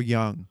Carl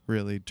Jung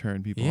really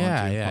turned people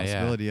onto the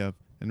possibility of.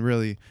 And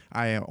really,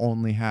 I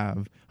only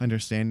have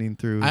understanding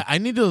through. I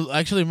need to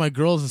actually. My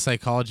girl's a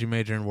psychology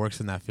major and works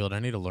in that field. I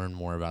need to learn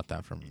more about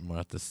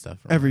this stuff.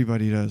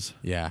 Everybody does.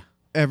 Yeah.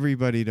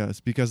 Everybody does,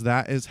 because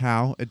that is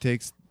how it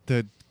takes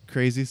the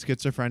crazy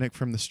schizophrenic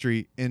from the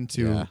street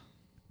into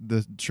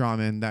the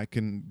shaman that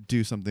can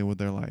do something with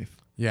their life.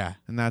 Yeah.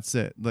 And that's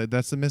it. Like,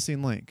 that's the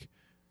missing link.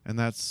 And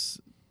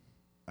that's,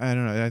 I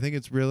don't know. I think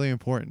it's really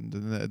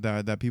important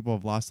that people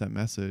have lost that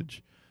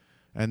message,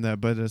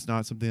 but it's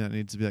not something that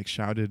needs to be like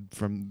shouted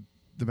from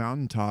the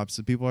mountaintops.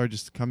 So people are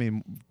just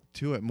coming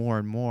to it more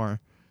and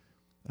more.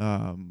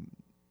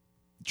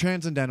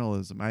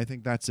 Transcendentalism. I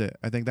think that's it.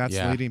 I think that's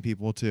leading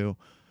people to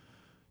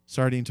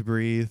starting to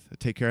breathe,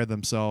 take care of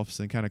themselves,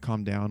 and kind of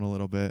calm down a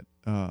little bit.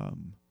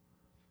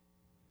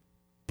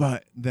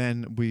 But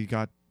then we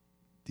got,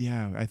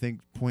 I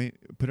think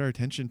put our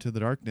attention to the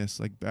darkness,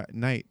 like at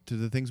night, to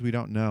the things we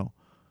don't know.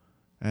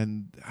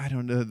 And I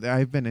don't know.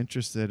 I've been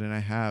interested, and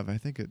I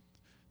think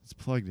it's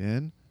plugged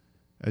in,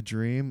 a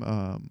dream,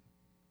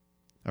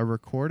 a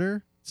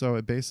recorder. So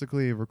it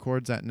basically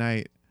records at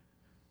night.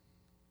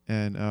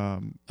 And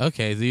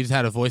okay, so you just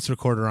had a voice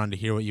recorder on to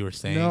hear what you were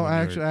saying. No,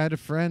 actually, I had a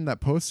friend that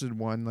posted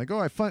one like,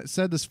 I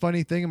said this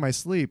funny thing in my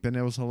sleep, and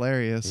it was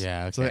hilarious.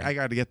 Yeah, okay. So I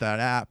got to get that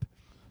app.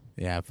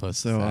 Yeah,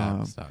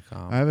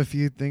 postapps.com. I have a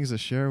few things to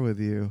share with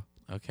you.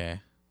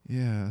 Okay.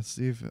 Yeah,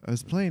 see if I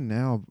was playing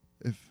now.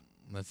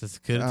 Let's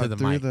just get it to the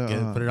mic.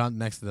 The, put it on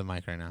next to the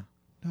mic right now.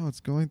 No, it's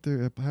going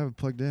through. I have it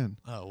plugged in.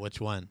 Oh, which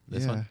one?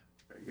 This one?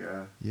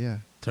 Yeah.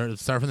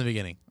 Start from the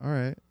beginning. All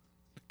right.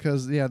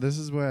 Because, this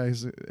is where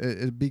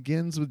it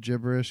begins with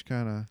gibberish,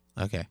 kind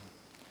of. Okay.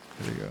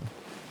 There you go.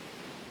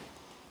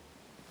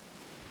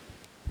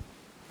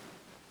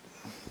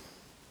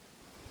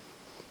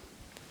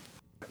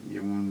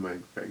 Ewan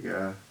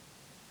McGregor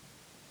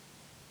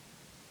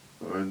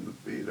or the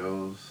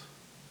Beatles.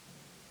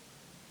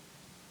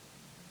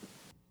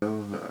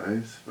 Oh, the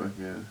ice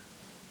bucket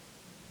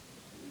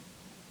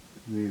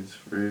needs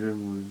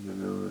freedom with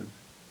vanilla.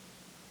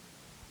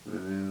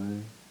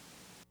 Vanilla.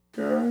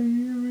 Girl,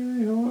 you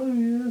really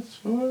horny,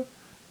 that's what.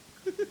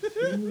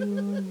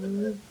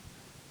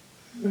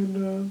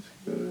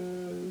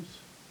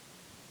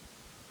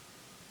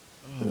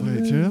 Oh,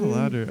 wait, turn it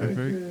louder. I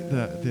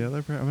forgot the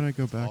other part. I'm going to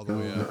go back all the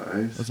way up.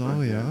 It's all the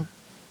way up?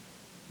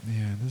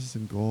 Man, this is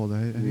in gold.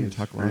 I need to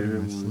talk louder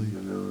in my sleep.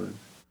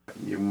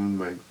 Ewan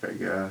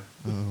McGregor.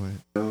 Oh, wait.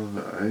 Oh,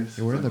 the ice.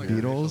 You're wearing the Like a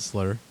racial Beatles?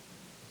 slur.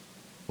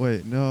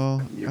 Wait,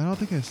 no. I don't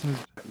think I said.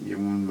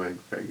 Ewan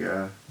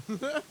McGregor.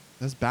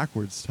 That's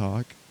backwards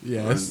talk.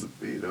 Yes. The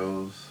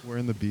Beatles. We're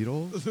in the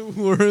Beatles?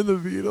 We're in the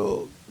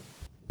Beatles.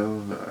 Oh,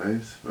 the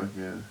ice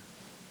bucket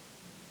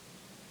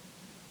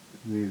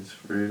needs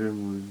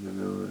freedom with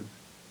vanilla.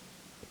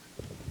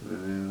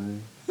 Vanilla.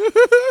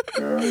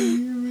 Girl,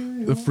 you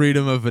really The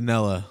freedom of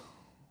vanilla.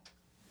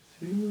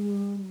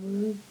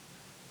 and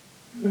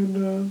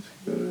that's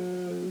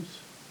good.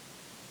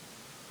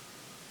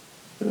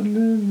 And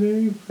then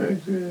they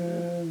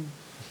practice.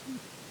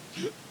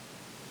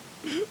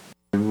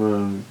 I'm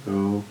gonna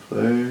go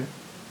play.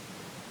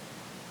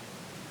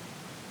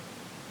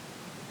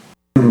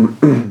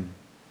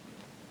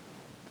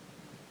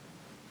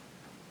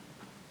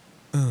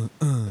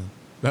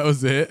 That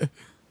was it.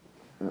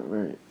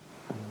 Alright.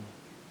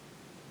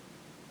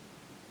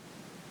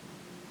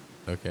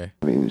 Okay.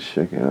 Means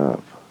check it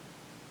up.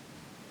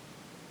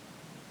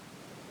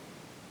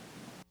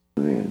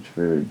 Man,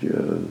 Trader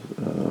Joe's.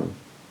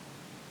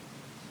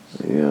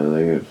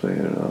 They could play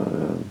it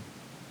on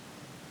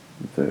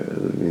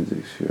the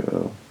music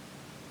show.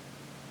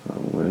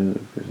 What is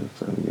it for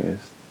some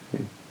guest?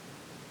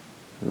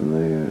 And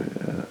they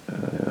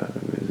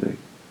got music.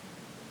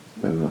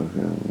 I'm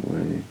walking on the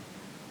way.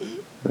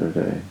 Other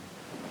day.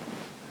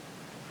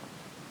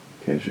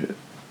 Catch it.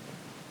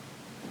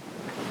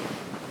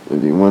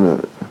 If you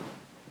want to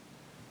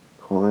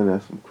call in,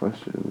 ask some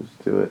questions,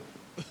 do it.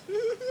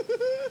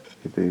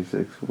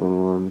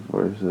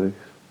 836-1146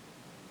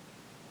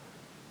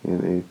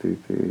 and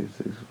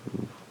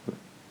 833-614.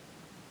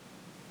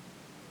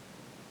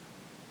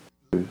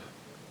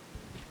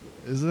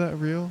 Is that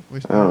real? I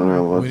don't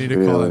know what's We need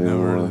to call that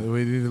number. anymore.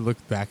 We need to look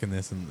back in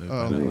this and find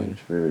out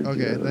later.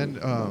 Okay, then,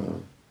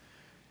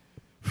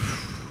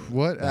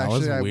 what That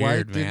was actually, I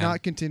weird, did man.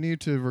 not continue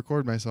to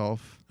record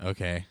myself.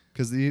 Okay.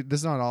 Because this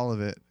is not all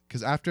of it.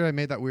 Because after I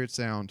made that weird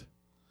sound,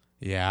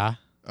 Yeah.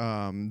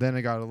 then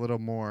it got a little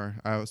more.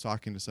 I was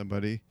talking to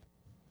somebody.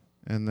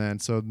 And then,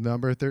 so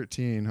number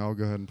 13, I'll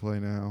go ahead and play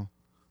now.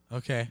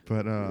 Okay.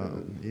 But,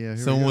 here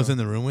Someone we was go. in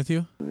the room with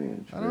you?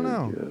 I don't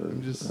know.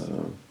 I'm just...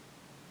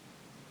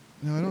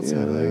 No, I don't say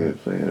they that. could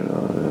play it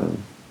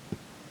on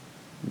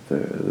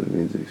the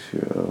music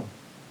show.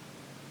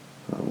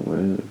 What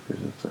is it for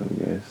some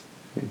guest?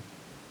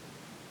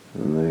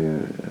 And they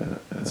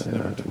That's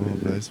number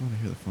 12, but I just want to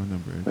hear the phone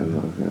number. I'm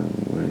walking on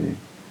the way.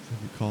 So if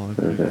you call in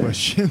for any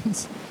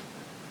questions.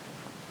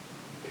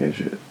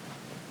 Catch it.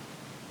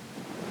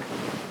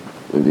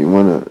 If you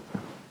want to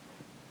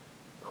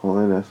call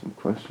in, ask some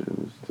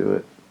questions, do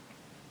it.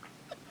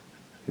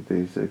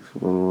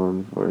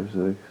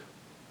 836-1146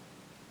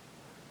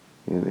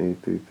 and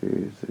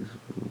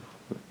 833-614.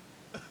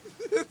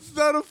 It's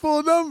not a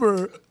full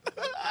number.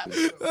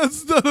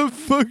 That's not a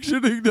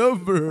functioning I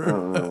number.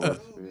 don't know what's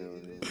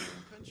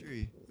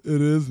Country.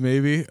 It is,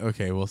 maybe?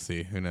 Okay, we'll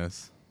see. Who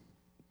knows?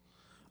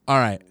 All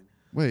right.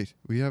 Wait,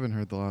 we haven't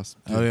heard the last.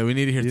 Oh, yeah, we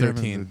need to hear You haven't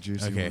 13. the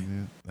juicy Okay.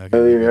 one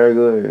Okay.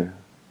 ugly.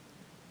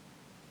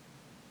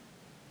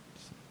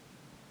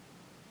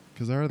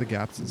 Because there are the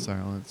gaps in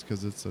silence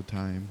because it's a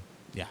time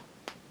Yeah.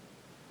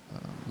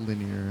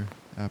 linear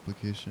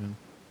application.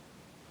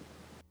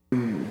 I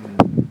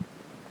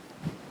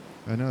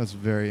know it's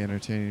very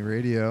entertaining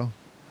radio.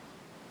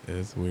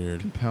 It's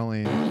weird.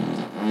 Compelling.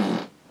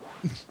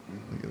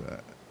 Look at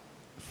that.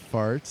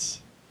 Farts.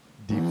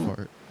 Deep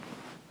fart.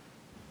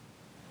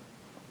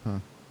 Huh.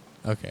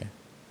 Okay.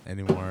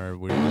 Any more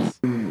weirdness?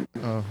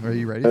 Oh, are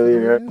you ready for the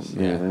weirdness?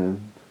 Yeah.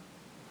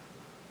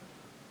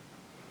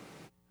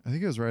 I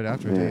think it was right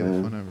after taking the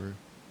Yeah. phone number.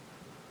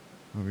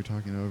 When we were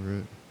talking over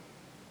it.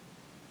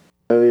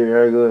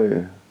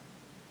 Ugly.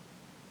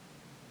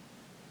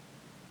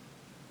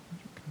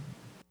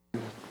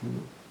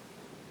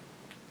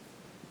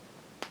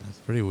 That's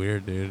pretty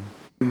weird, dude.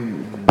 Hold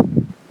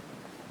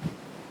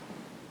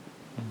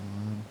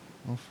on.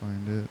 I'll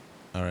find it.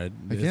 All right.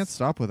 I can't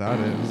stop without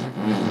it. It's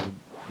like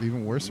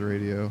even worse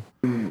radio.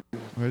 Why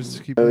does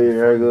it keep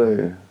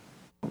Ugly.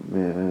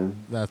 man.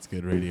 That's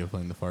good radio,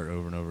 playing the fart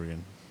over and over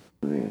again.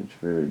 I mean, it's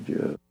very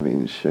good. I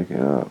mean, shaking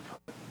up.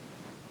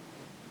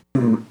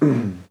 Come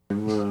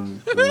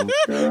on, go,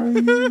 girl,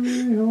 you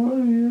really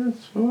horny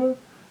as fuck.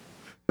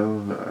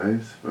 Oh, the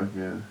ice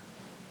fucking.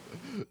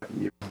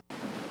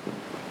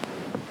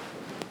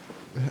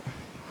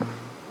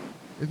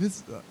 If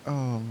it's,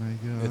 oh my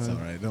god. It's all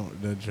right.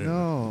 Don't trip.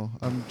 No,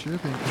 I'm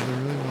tripping because I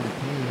really want to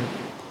play it.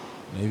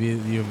 Maybe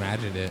you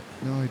imagined it.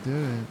 No, I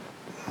didn't.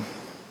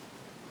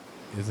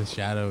 It's a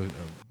shadow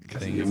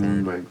thing You you've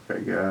heard. like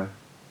that guy.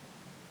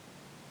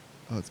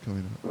 Oh, it's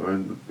coming up. Or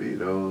the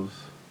Beatles.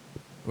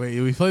 Wait,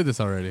 we played this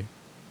already.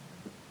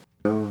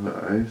 Oh, the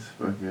ice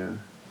fucking.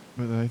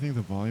 But I think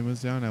the volume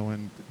was down. I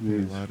went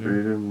Needs louder,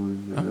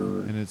 freedom with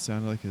and it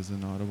sounded like it's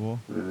inaudible.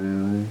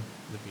 Really?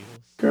 The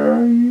Beatles.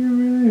 Girl, you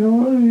really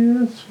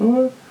horny as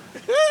fuck.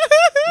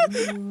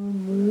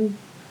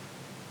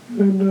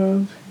 And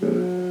that's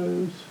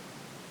good.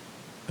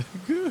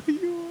 Good,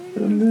 you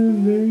And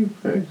then they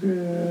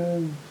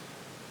practice.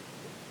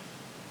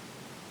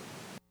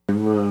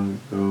 I'm gonna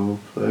go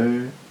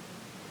play.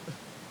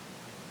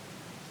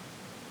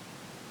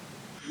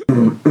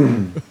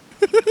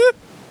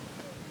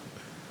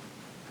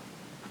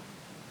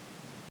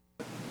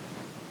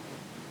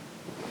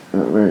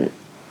 Alright.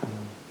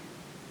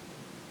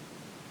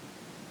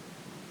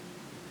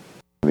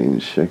 I mean,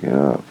 shaking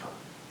up.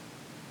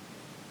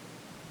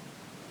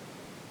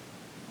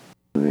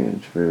 I mean,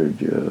 it's very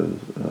good.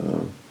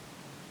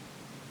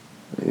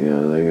 Yeah,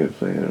 they could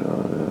play it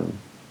on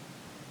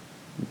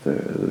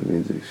the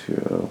music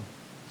show.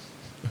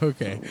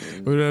 Okay.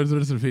 We're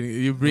just repeating.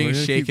 You bring We're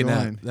gonna shaking keep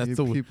up. going. That's You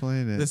the. keep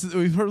playing it. This is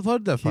we've heard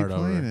that Keep part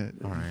playing over. it.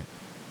 All right.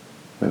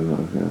 I'm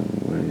not gonna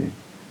wait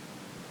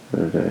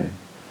for a day.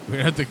 We're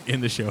gonna have to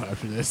end the show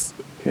after this.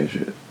 Catch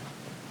it.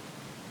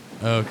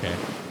 Okay.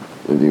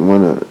 If you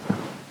wanna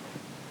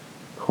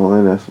call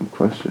in, ask some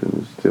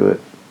questions, do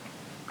it.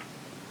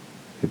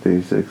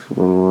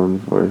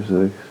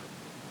 836-1146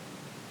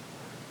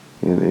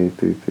 and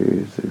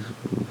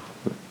 833-614.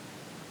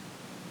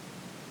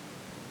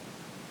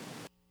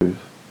 I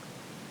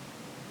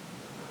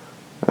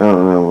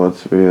don't know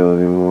what's real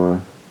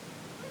anymore.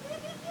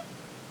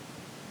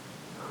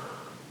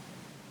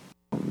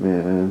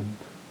 Man.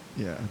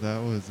 Yeah, that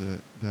was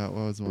it. That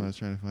was the one I was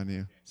trying to find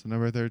you. So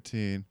number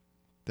 13.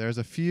 There's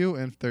a few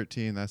in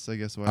 13. That's, I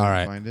guess, why All I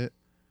right. find it.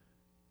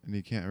 And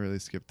you can't really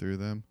skip through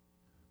them.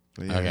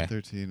 But yeah, Okay.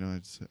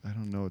 13, I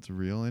don't know it's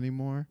real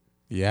anymore.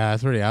 Yeah,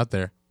 it's pretty out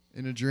there.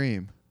 In a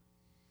dream.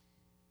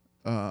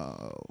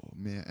 Oh,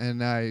 man.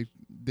 And I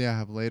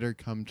have later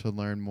come to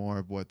learn more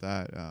of what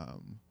that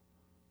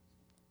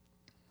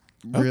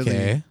really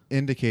Okay.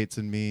 indicates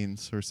and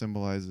means or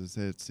symbolizes.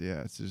 It's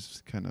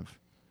just kind of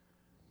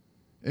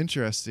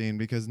interesting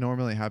because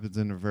normally it happens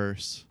in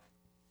reverse.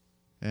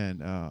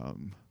 And I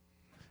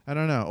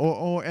don't know.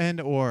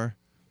 Or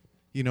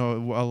you know,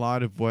 a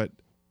lot of what,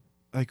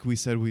 like we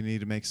said, we need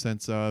to make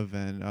sense of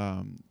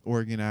and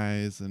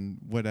organize and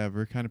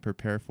whatever, kind of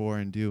prepare for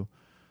and do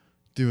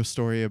a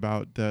story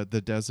about the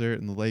desert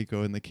and the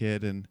Lego and the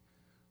kid. And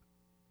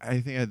I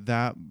think at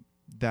that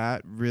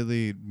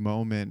really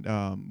moment,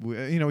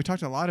 we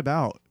talked a lot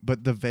about,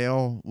 but the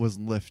veil was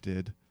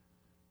lifted.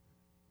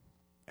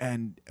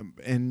 And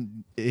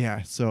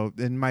yeah, so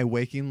in my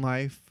waking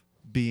life,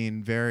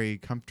 being very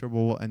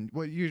comfortable and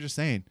what you're just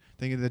saying,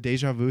 thinking the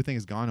deja vu thing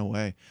has gone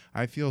away.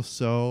 I feel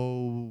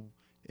so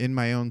in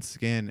my own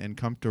skin and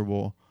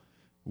comfortable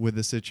with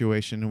the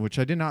situation, which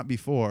I did not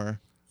before.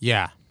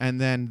 Yeah.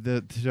 And then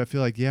I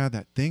feel like, yeah,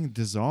 that thing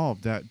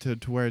dissolved that to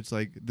where it's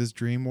like this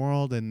dream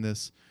world and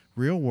this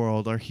real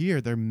world are here.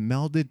 They're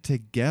melded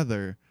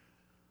together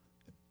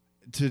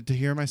to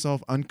hear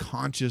myself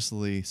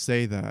unconsciously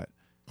say that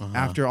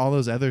after all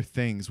those other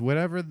things,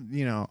 whatever,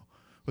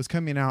 was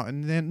coming out.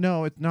 And then,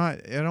 no, it's not.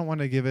 I don't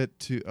want to give it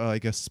to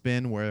like a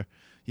spin where,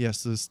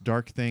 yes, this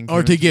dark thing.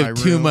 Or to give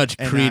too much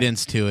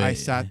credence to it. I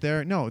sat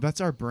there. No,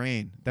 that's our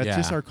brain. That's Yeah.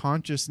 just our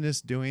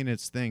consciousness doing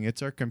its thing.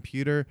 It's our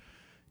computer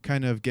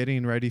kind of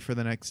getting ready for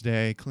the next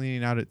day,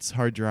 cleaning out its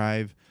hard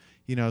drive,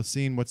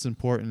 seeing what's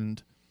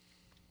important.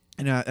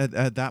 And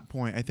at that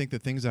point, I think the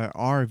things that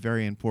are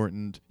very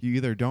important, you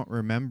either don't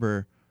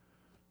remember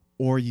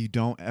or you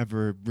don't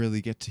ever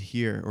really get to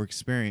hear or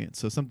experience.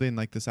 So something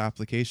like this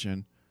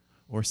application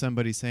or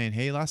somebody saying,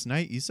 hey, last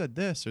night you said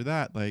this or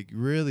that, like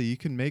really you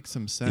can make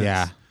some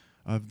sense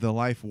of the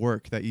life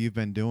work that you've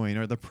been doing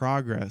or the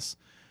progress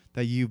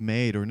that you've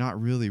made or not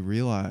really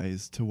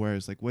realized, to where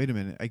it's like, wait a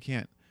minute, I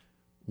can't.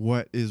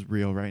 What is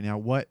real right now?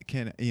 What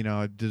can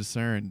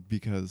discern?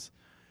 Because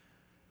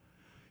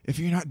if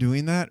you're not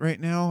doing that right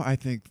now, I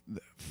think,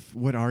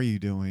 what are you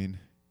doing?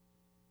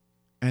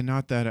 And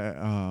not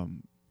that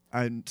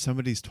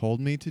somebody's told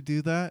me to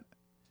do that.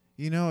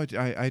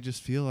 I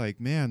just feel like,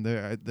 man,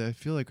 I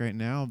feel like right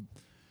now,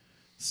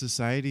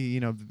 society,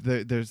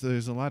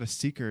 there's a lot of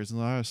seekers and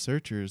a lot of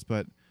searchers,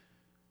 but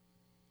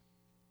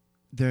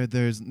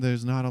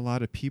there's not a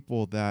lot of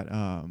people that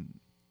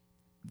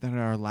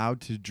are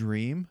allowed to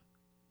dream,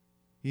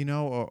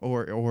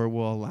 or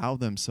will allow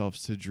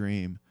themselves to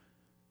dream.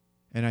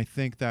 And I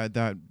think that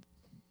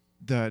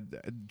the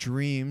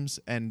dreams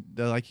and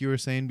like you were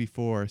saying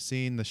before,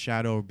 seeing the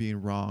shadow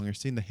being wrong or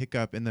seeing the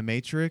hiccup in the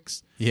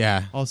Matrix.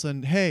 Yeah. All of a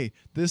sudden, hey,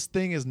 this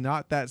thing is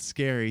not that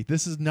scary.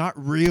 This is not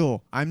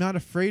real. I'm not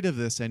afraid of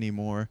this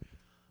anymore.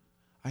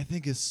 I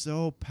think is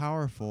so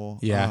powerful.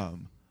 Yeah.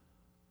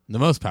 The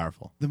most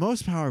powerful. The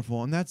most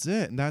powerful, and that's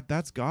it. And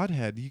that's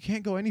Godhead. You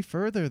can't go any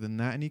further than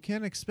that, and you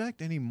can't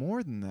expect any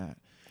more than that.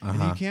 And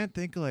you can't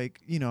think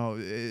like,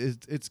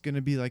 it's going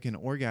to be like an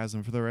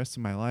orgasm for the rest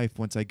of my life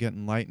once I get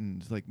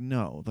enlightened. Like,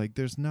 no, like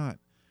there's not.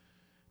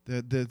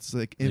 That's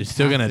like you're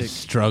still going to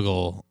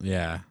struggle.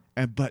 Yeah.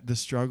 But the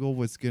struggle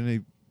was going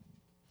to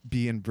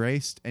be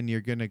embraced, and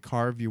you're going to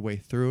carve your way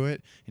through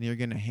it, and you're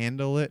going to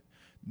handle it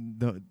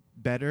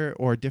better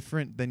or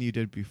different than you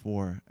did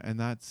before. And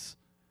that's,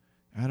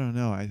 I don't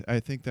know. I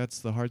think that's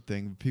the hard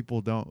thing.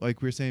 People don't,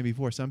 like we were saying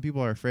before, some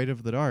people are afraid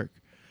of the dark.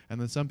 And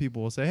then some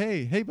people will say,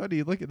 hey,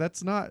 buddy, look,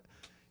 that's not,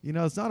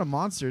 it's not a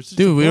monster. It's just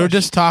dude, we were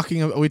just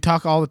talking, we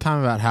talk all the time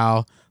about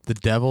how the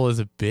devil is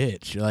a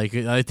bitch. Like,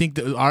 I think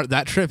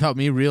that trip helped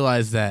me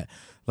realize that,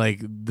 like,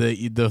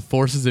 the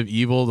forces of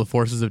evil, the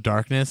forces of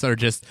darkness are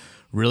just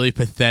really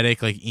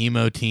pathetic, like,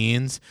 emo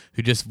teens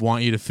who just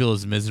want you to feel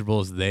as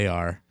miserable as they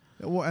are.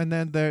 Well, and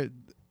then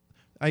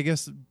I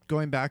guess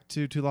going back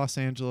to Los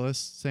Angeles,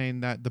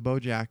 saying that the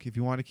Bojack, if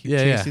you want to keep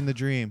chasing the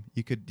dream,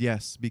 you could,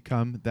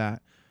 become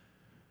that.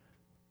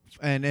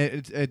 And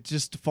it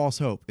just false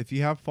hope. If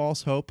you have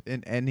false hope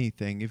in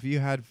anything, if you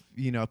had,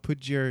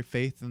 put your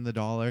faith in the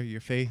dollar, your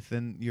faith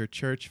in your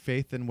church,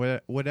 faith in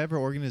whatever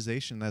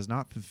organization that's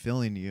not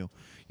fulfilling you,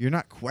 you're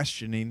not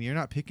questioning, you're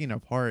not picking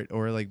apart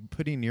or like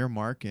putting your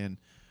mark in,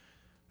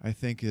 I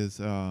think is,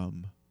 you're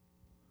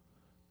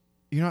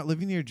not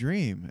living your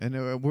dream.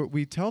 And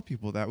we tell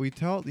people that. We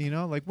tell,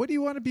 like, what do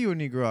you want to be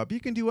when you grow up? You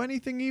can do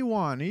anything you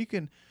want.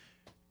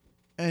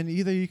 And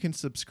either you can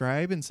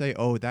subscribe and say,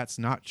 oh, that's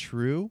not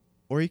true,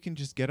 or you can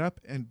just get up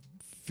and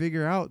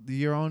figure out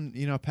your own,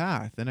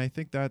 path. And I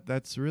think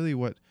that's really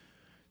what.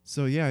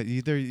 So yeah,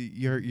 either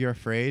you're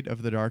afraid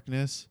of the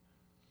darkness,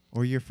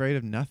 or you're afraid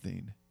of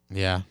nothing.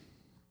 Yeah.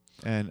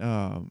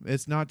 And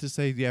it's not to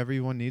say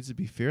everyone needs to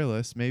be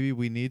fearless. Maybe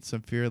we need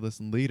some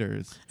fearless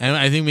leaders. And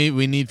I think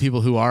we need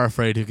people who are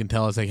afraid, who can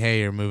tell us like,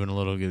 hey, you're moving a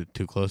little bit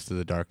too close to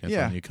the darkness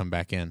when you come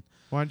back in.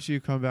 Why don't you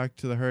come back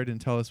to the herd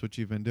and tell us what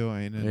you've been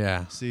doing?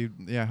 And see,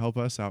 help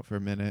us out for a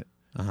minute.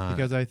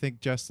 Because I think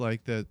just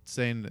like the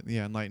saying,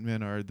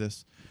 enlightenment or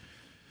this,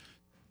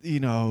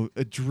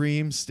 a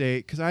dream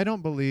state. Because I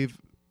don't believe,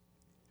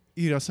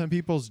 some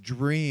people's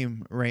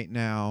dream right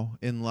now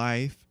in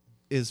life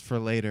is for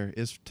later,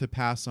 is to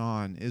pass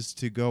on, is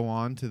to go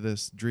on to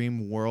this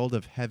dream world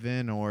of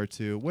heaven or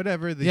to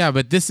whatever.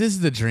 But this is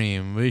the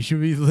dream. We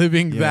should be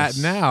living that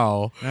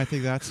now. And I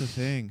think that's the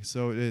thing.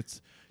 So it's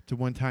to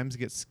when times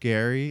get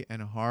scary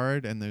and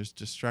hard and there's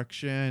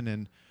destruction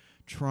and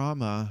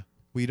trauma.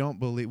 We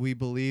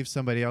believe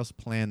somebody else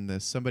planned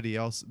this.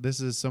 This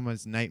is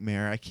someone's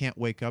nightmare. I can't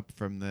wake up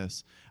from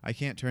this. I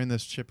can't turn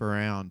this ship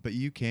around, but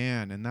you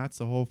can, and that's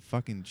the whole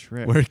fucking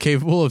trick. We're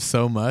capable of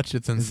so much.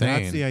 It's insane.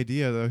 That's the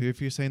idea, though. If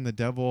you're saying the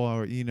devil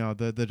or,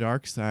 the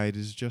dark side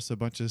is just a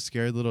bunch of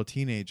scared little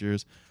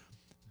teenagers,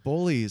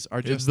 bullies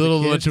are just a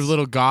bunch of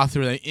little goth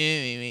who are like,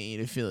 you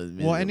to feel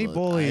miserable. Well, any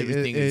bully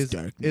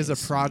is a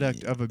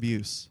product of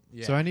abuse.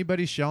 Yeah. So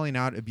anybody shelling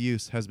out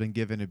abuse has been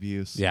given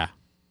abuse. Yeah.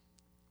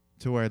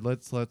 To where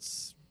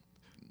let's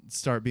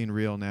start being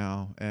real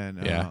now,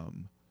 and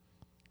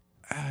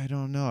I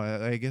don't know.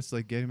 I guess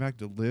like getting back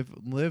to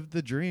live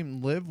the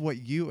dream, live what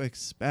you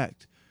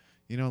expect,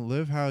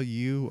 live how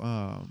you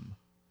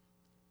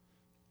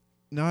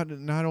not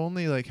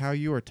only like how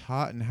you were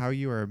taught and how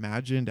you were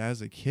imagined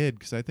as a kid,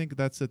 because I think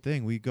that's the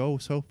thing. We go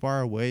so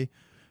far away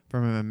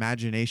from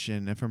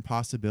imagination and from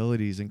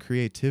possibilities and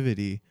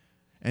creativity,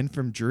 and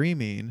from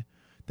dreaming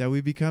that we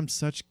become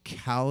such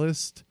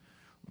calloused.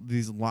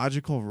 These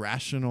logical,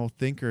 rational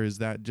thinkers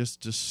that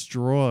just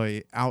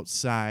destroy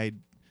outside,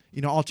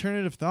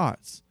 alternative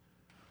thoughts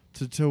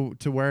to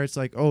where it's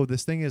like, oh,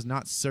 this thing is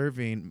not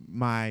serving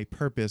my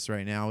purpose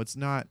right now. It's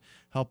not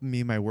helping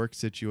me in my work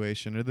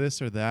situation or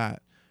this or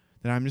that.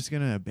 Then I'm just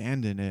going to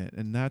abandon it.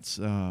 And that's,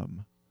 I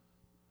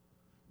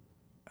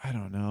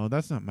don't know.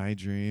 That's not my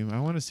dream. I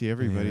want to see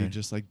everybody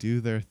just like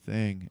do their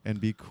thing and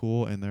be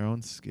cool in their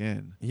own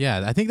skin.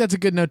 Yeah, I think that's a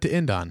good note to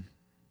end on.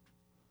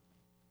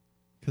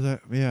 Because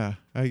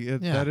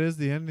that is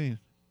the ending.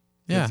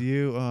 Yeah.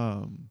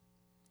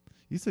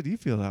 You said you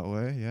feel that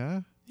way,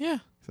 yeah? Yeah.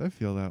 Because I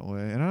feel that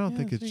way, and I don't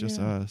think it's just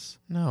us.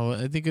 No,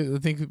 I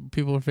think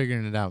people are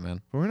figuring it out,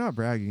 man. But we're not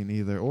bragging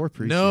either or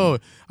preaching. No,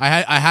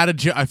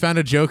 I found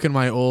a joke in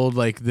my old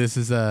like this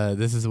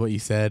is what you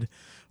said,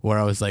 where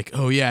I was like,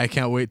 oh yeah, I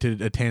can't wait to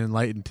attain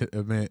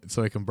enlightenment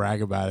so I can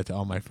brag about it to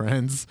all my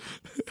friends.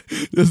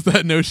 Just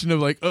that notion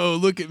of like, oh,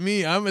 look at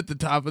me, I'm at the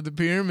top of the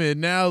pyramid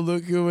now,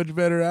 look how much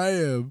better I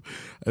am.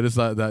 I just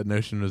thought that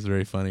notion was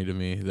very funny to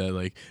me, that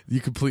like you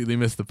completely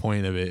miss the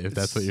point of it if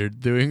that's what you're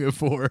doing it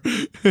for.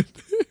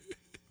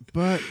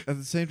 But at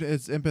the same time,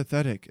 it's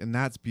empathetic, and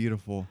that's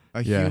beautiful.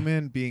 A Yeah.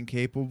 human being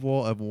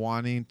capable of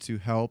wanting to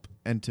help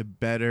and to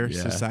better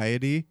Yeah.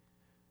 society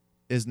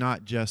is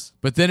not just.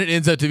 But then it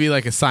ends up to be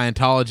like a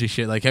Scientology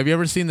shit. Like, have you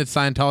ever seen the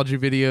Scientology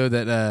video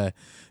that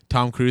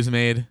Tom Cruise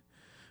made,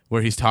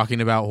 where he's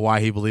talking about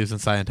why he believes in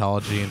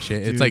Scientology and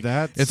shit? Dude,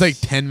 It's like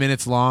 10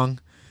 minutes long,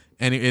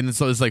 and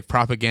so it's like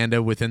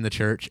propaganda within the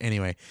church.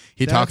 Anyway,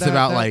 he talks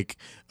about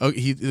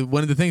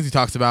one of the things he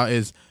talks about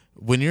is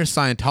when you're a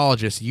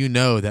Scientologist, you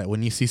know that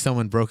when you see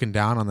someone broken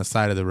down on the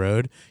side of the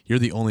road, you're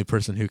the only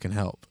person who can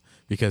help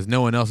because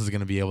no one else is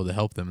going to be able to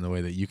help them in the way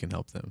that you can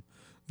help them.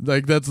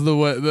 Like that's the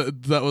way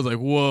that was like,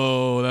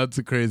 whoa, that's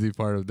a crazy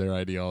part of their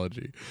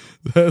ideology.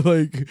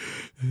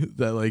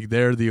 that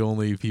they're the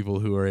only people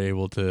who are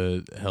able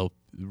to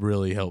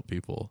really help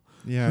people.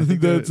 Yeah, I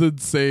think that's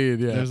insane.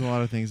 Yeah, there's a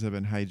lot of things that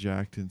have been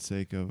hijacked in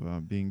sake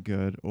of being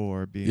good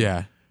or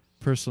being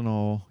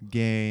personal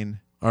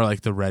gain. Or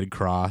like the Red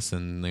Cross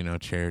and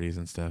charities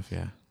and stuff.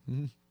 Yeah,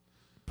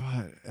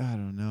 but I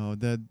don't know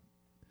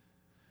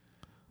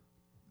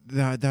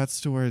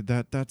that's to where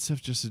that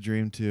stuff's just a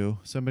dream too.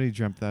 Somebody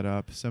dreamt that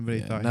up.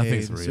 Somebody thought,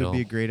 hey, this would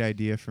be a great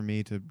idea for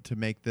me to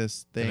make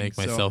this thing. To make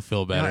myself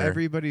feel better. Now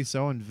everybody's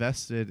so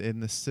invested in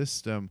the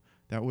system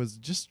that was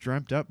just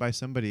dreamt up by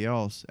somebody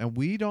else. And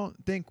we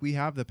don't think we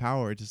have the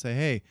power to say,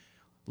 hey,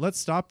 let's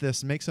stop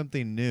this and make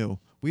something new.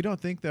 We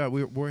don't think that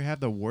we have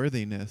the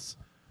worthiness,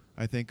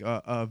 I think,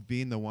 of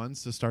being the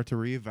ones to start to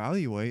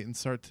reevaluate and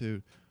start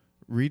to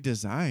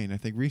redesign, I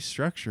think,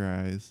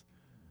 restructurize.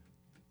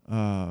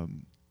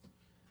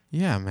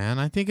 Yeah, man.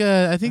 I think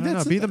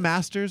that's be the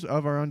masters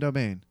of our own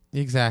domain.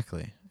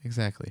 Exactly.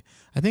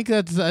 I think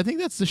that's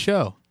the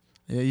show.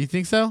 Yeah, you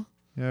think so?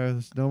 Yeah,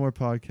 there's no more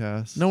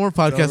podcasts. No more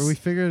podcasts. So we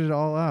figured it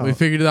all out. We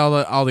figured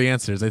out all the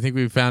answers. I think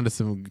we came to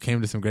some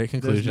great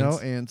conclusions. There's no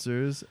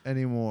answers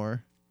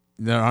anymore.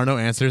 There are no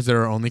answers.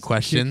 There are only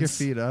questions.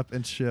 Keep your feet up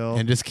and chill.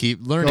 And just keep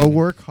learning. Go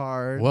work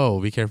hard. Whoa,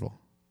 be careful.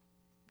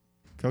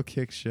 Go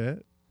kick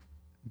shit.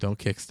 Don't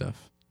kick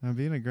stuff. I'm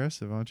being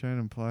aggressive. I'm trying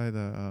to imply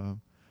that.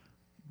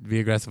 Be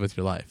aggressive with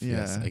your life. Yeah,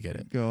 yes, I get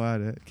it. Go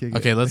at it.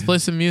 Okay, let's play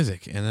some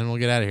music, and then we'll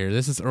get out of here.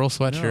 This is Earl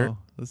Sweatshirt. No,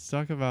 let's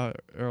talk about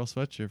Earl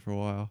Sweatshirt for a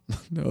while.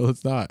 No,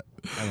 let's not.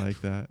 I like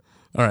that.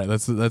 All right,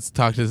 let's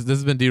talk to this. This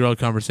has been Derailed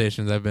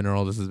Conversations. I've been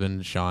Earl. This has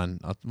been Sean.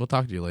 We'll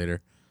talk to you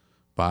later.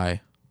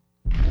 Bye.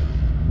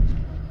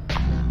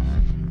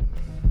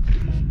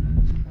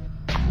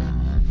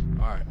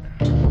 All right.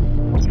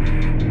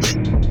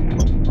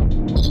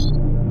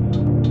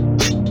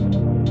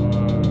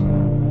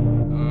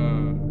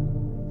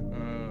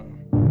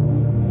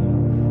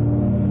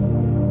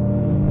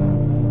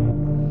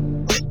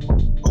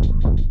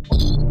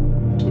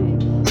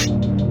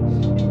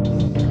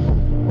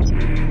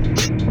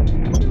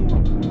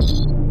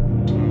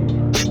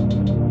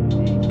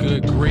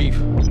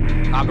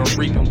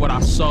 Reaping what I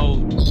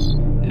sowed.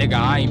 Nigga,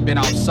 I ain't been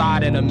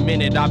outside in a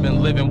minute. I've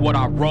been living what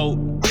I wrote.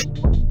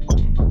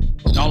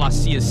 And all I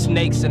see is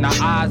snakes in the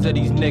eyes of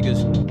these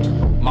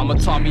niggas. Mama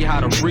taught me how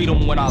to read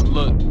them when I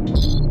look.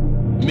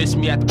 Miss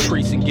me at the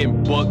precinct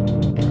getting booked.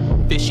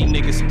 Fishy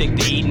niggas stick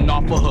to eating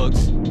off of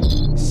hooks.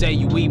 Say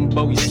you eating,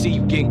 but we see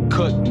you getting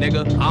cooked,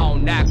 nigga. I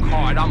don't act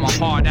hard, I'm a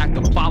hard act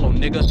to follow,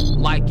 nigga.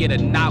 Like it or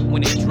not,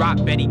 when it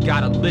drop, bet he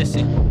gotta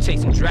listen.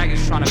 Chasing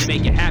dragons, trying to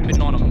make it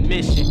happen on a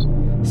mission.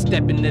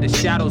 Step into the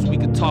shadows, we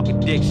could talk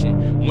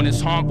addiction. When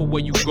it's harmful,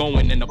 where you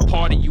going? And a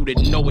part of you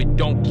that know it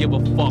don't give a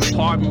fuck.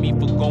 Pardon me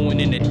for going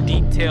into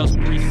details.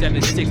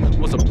 376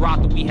 was a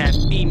brothel, we had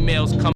females come.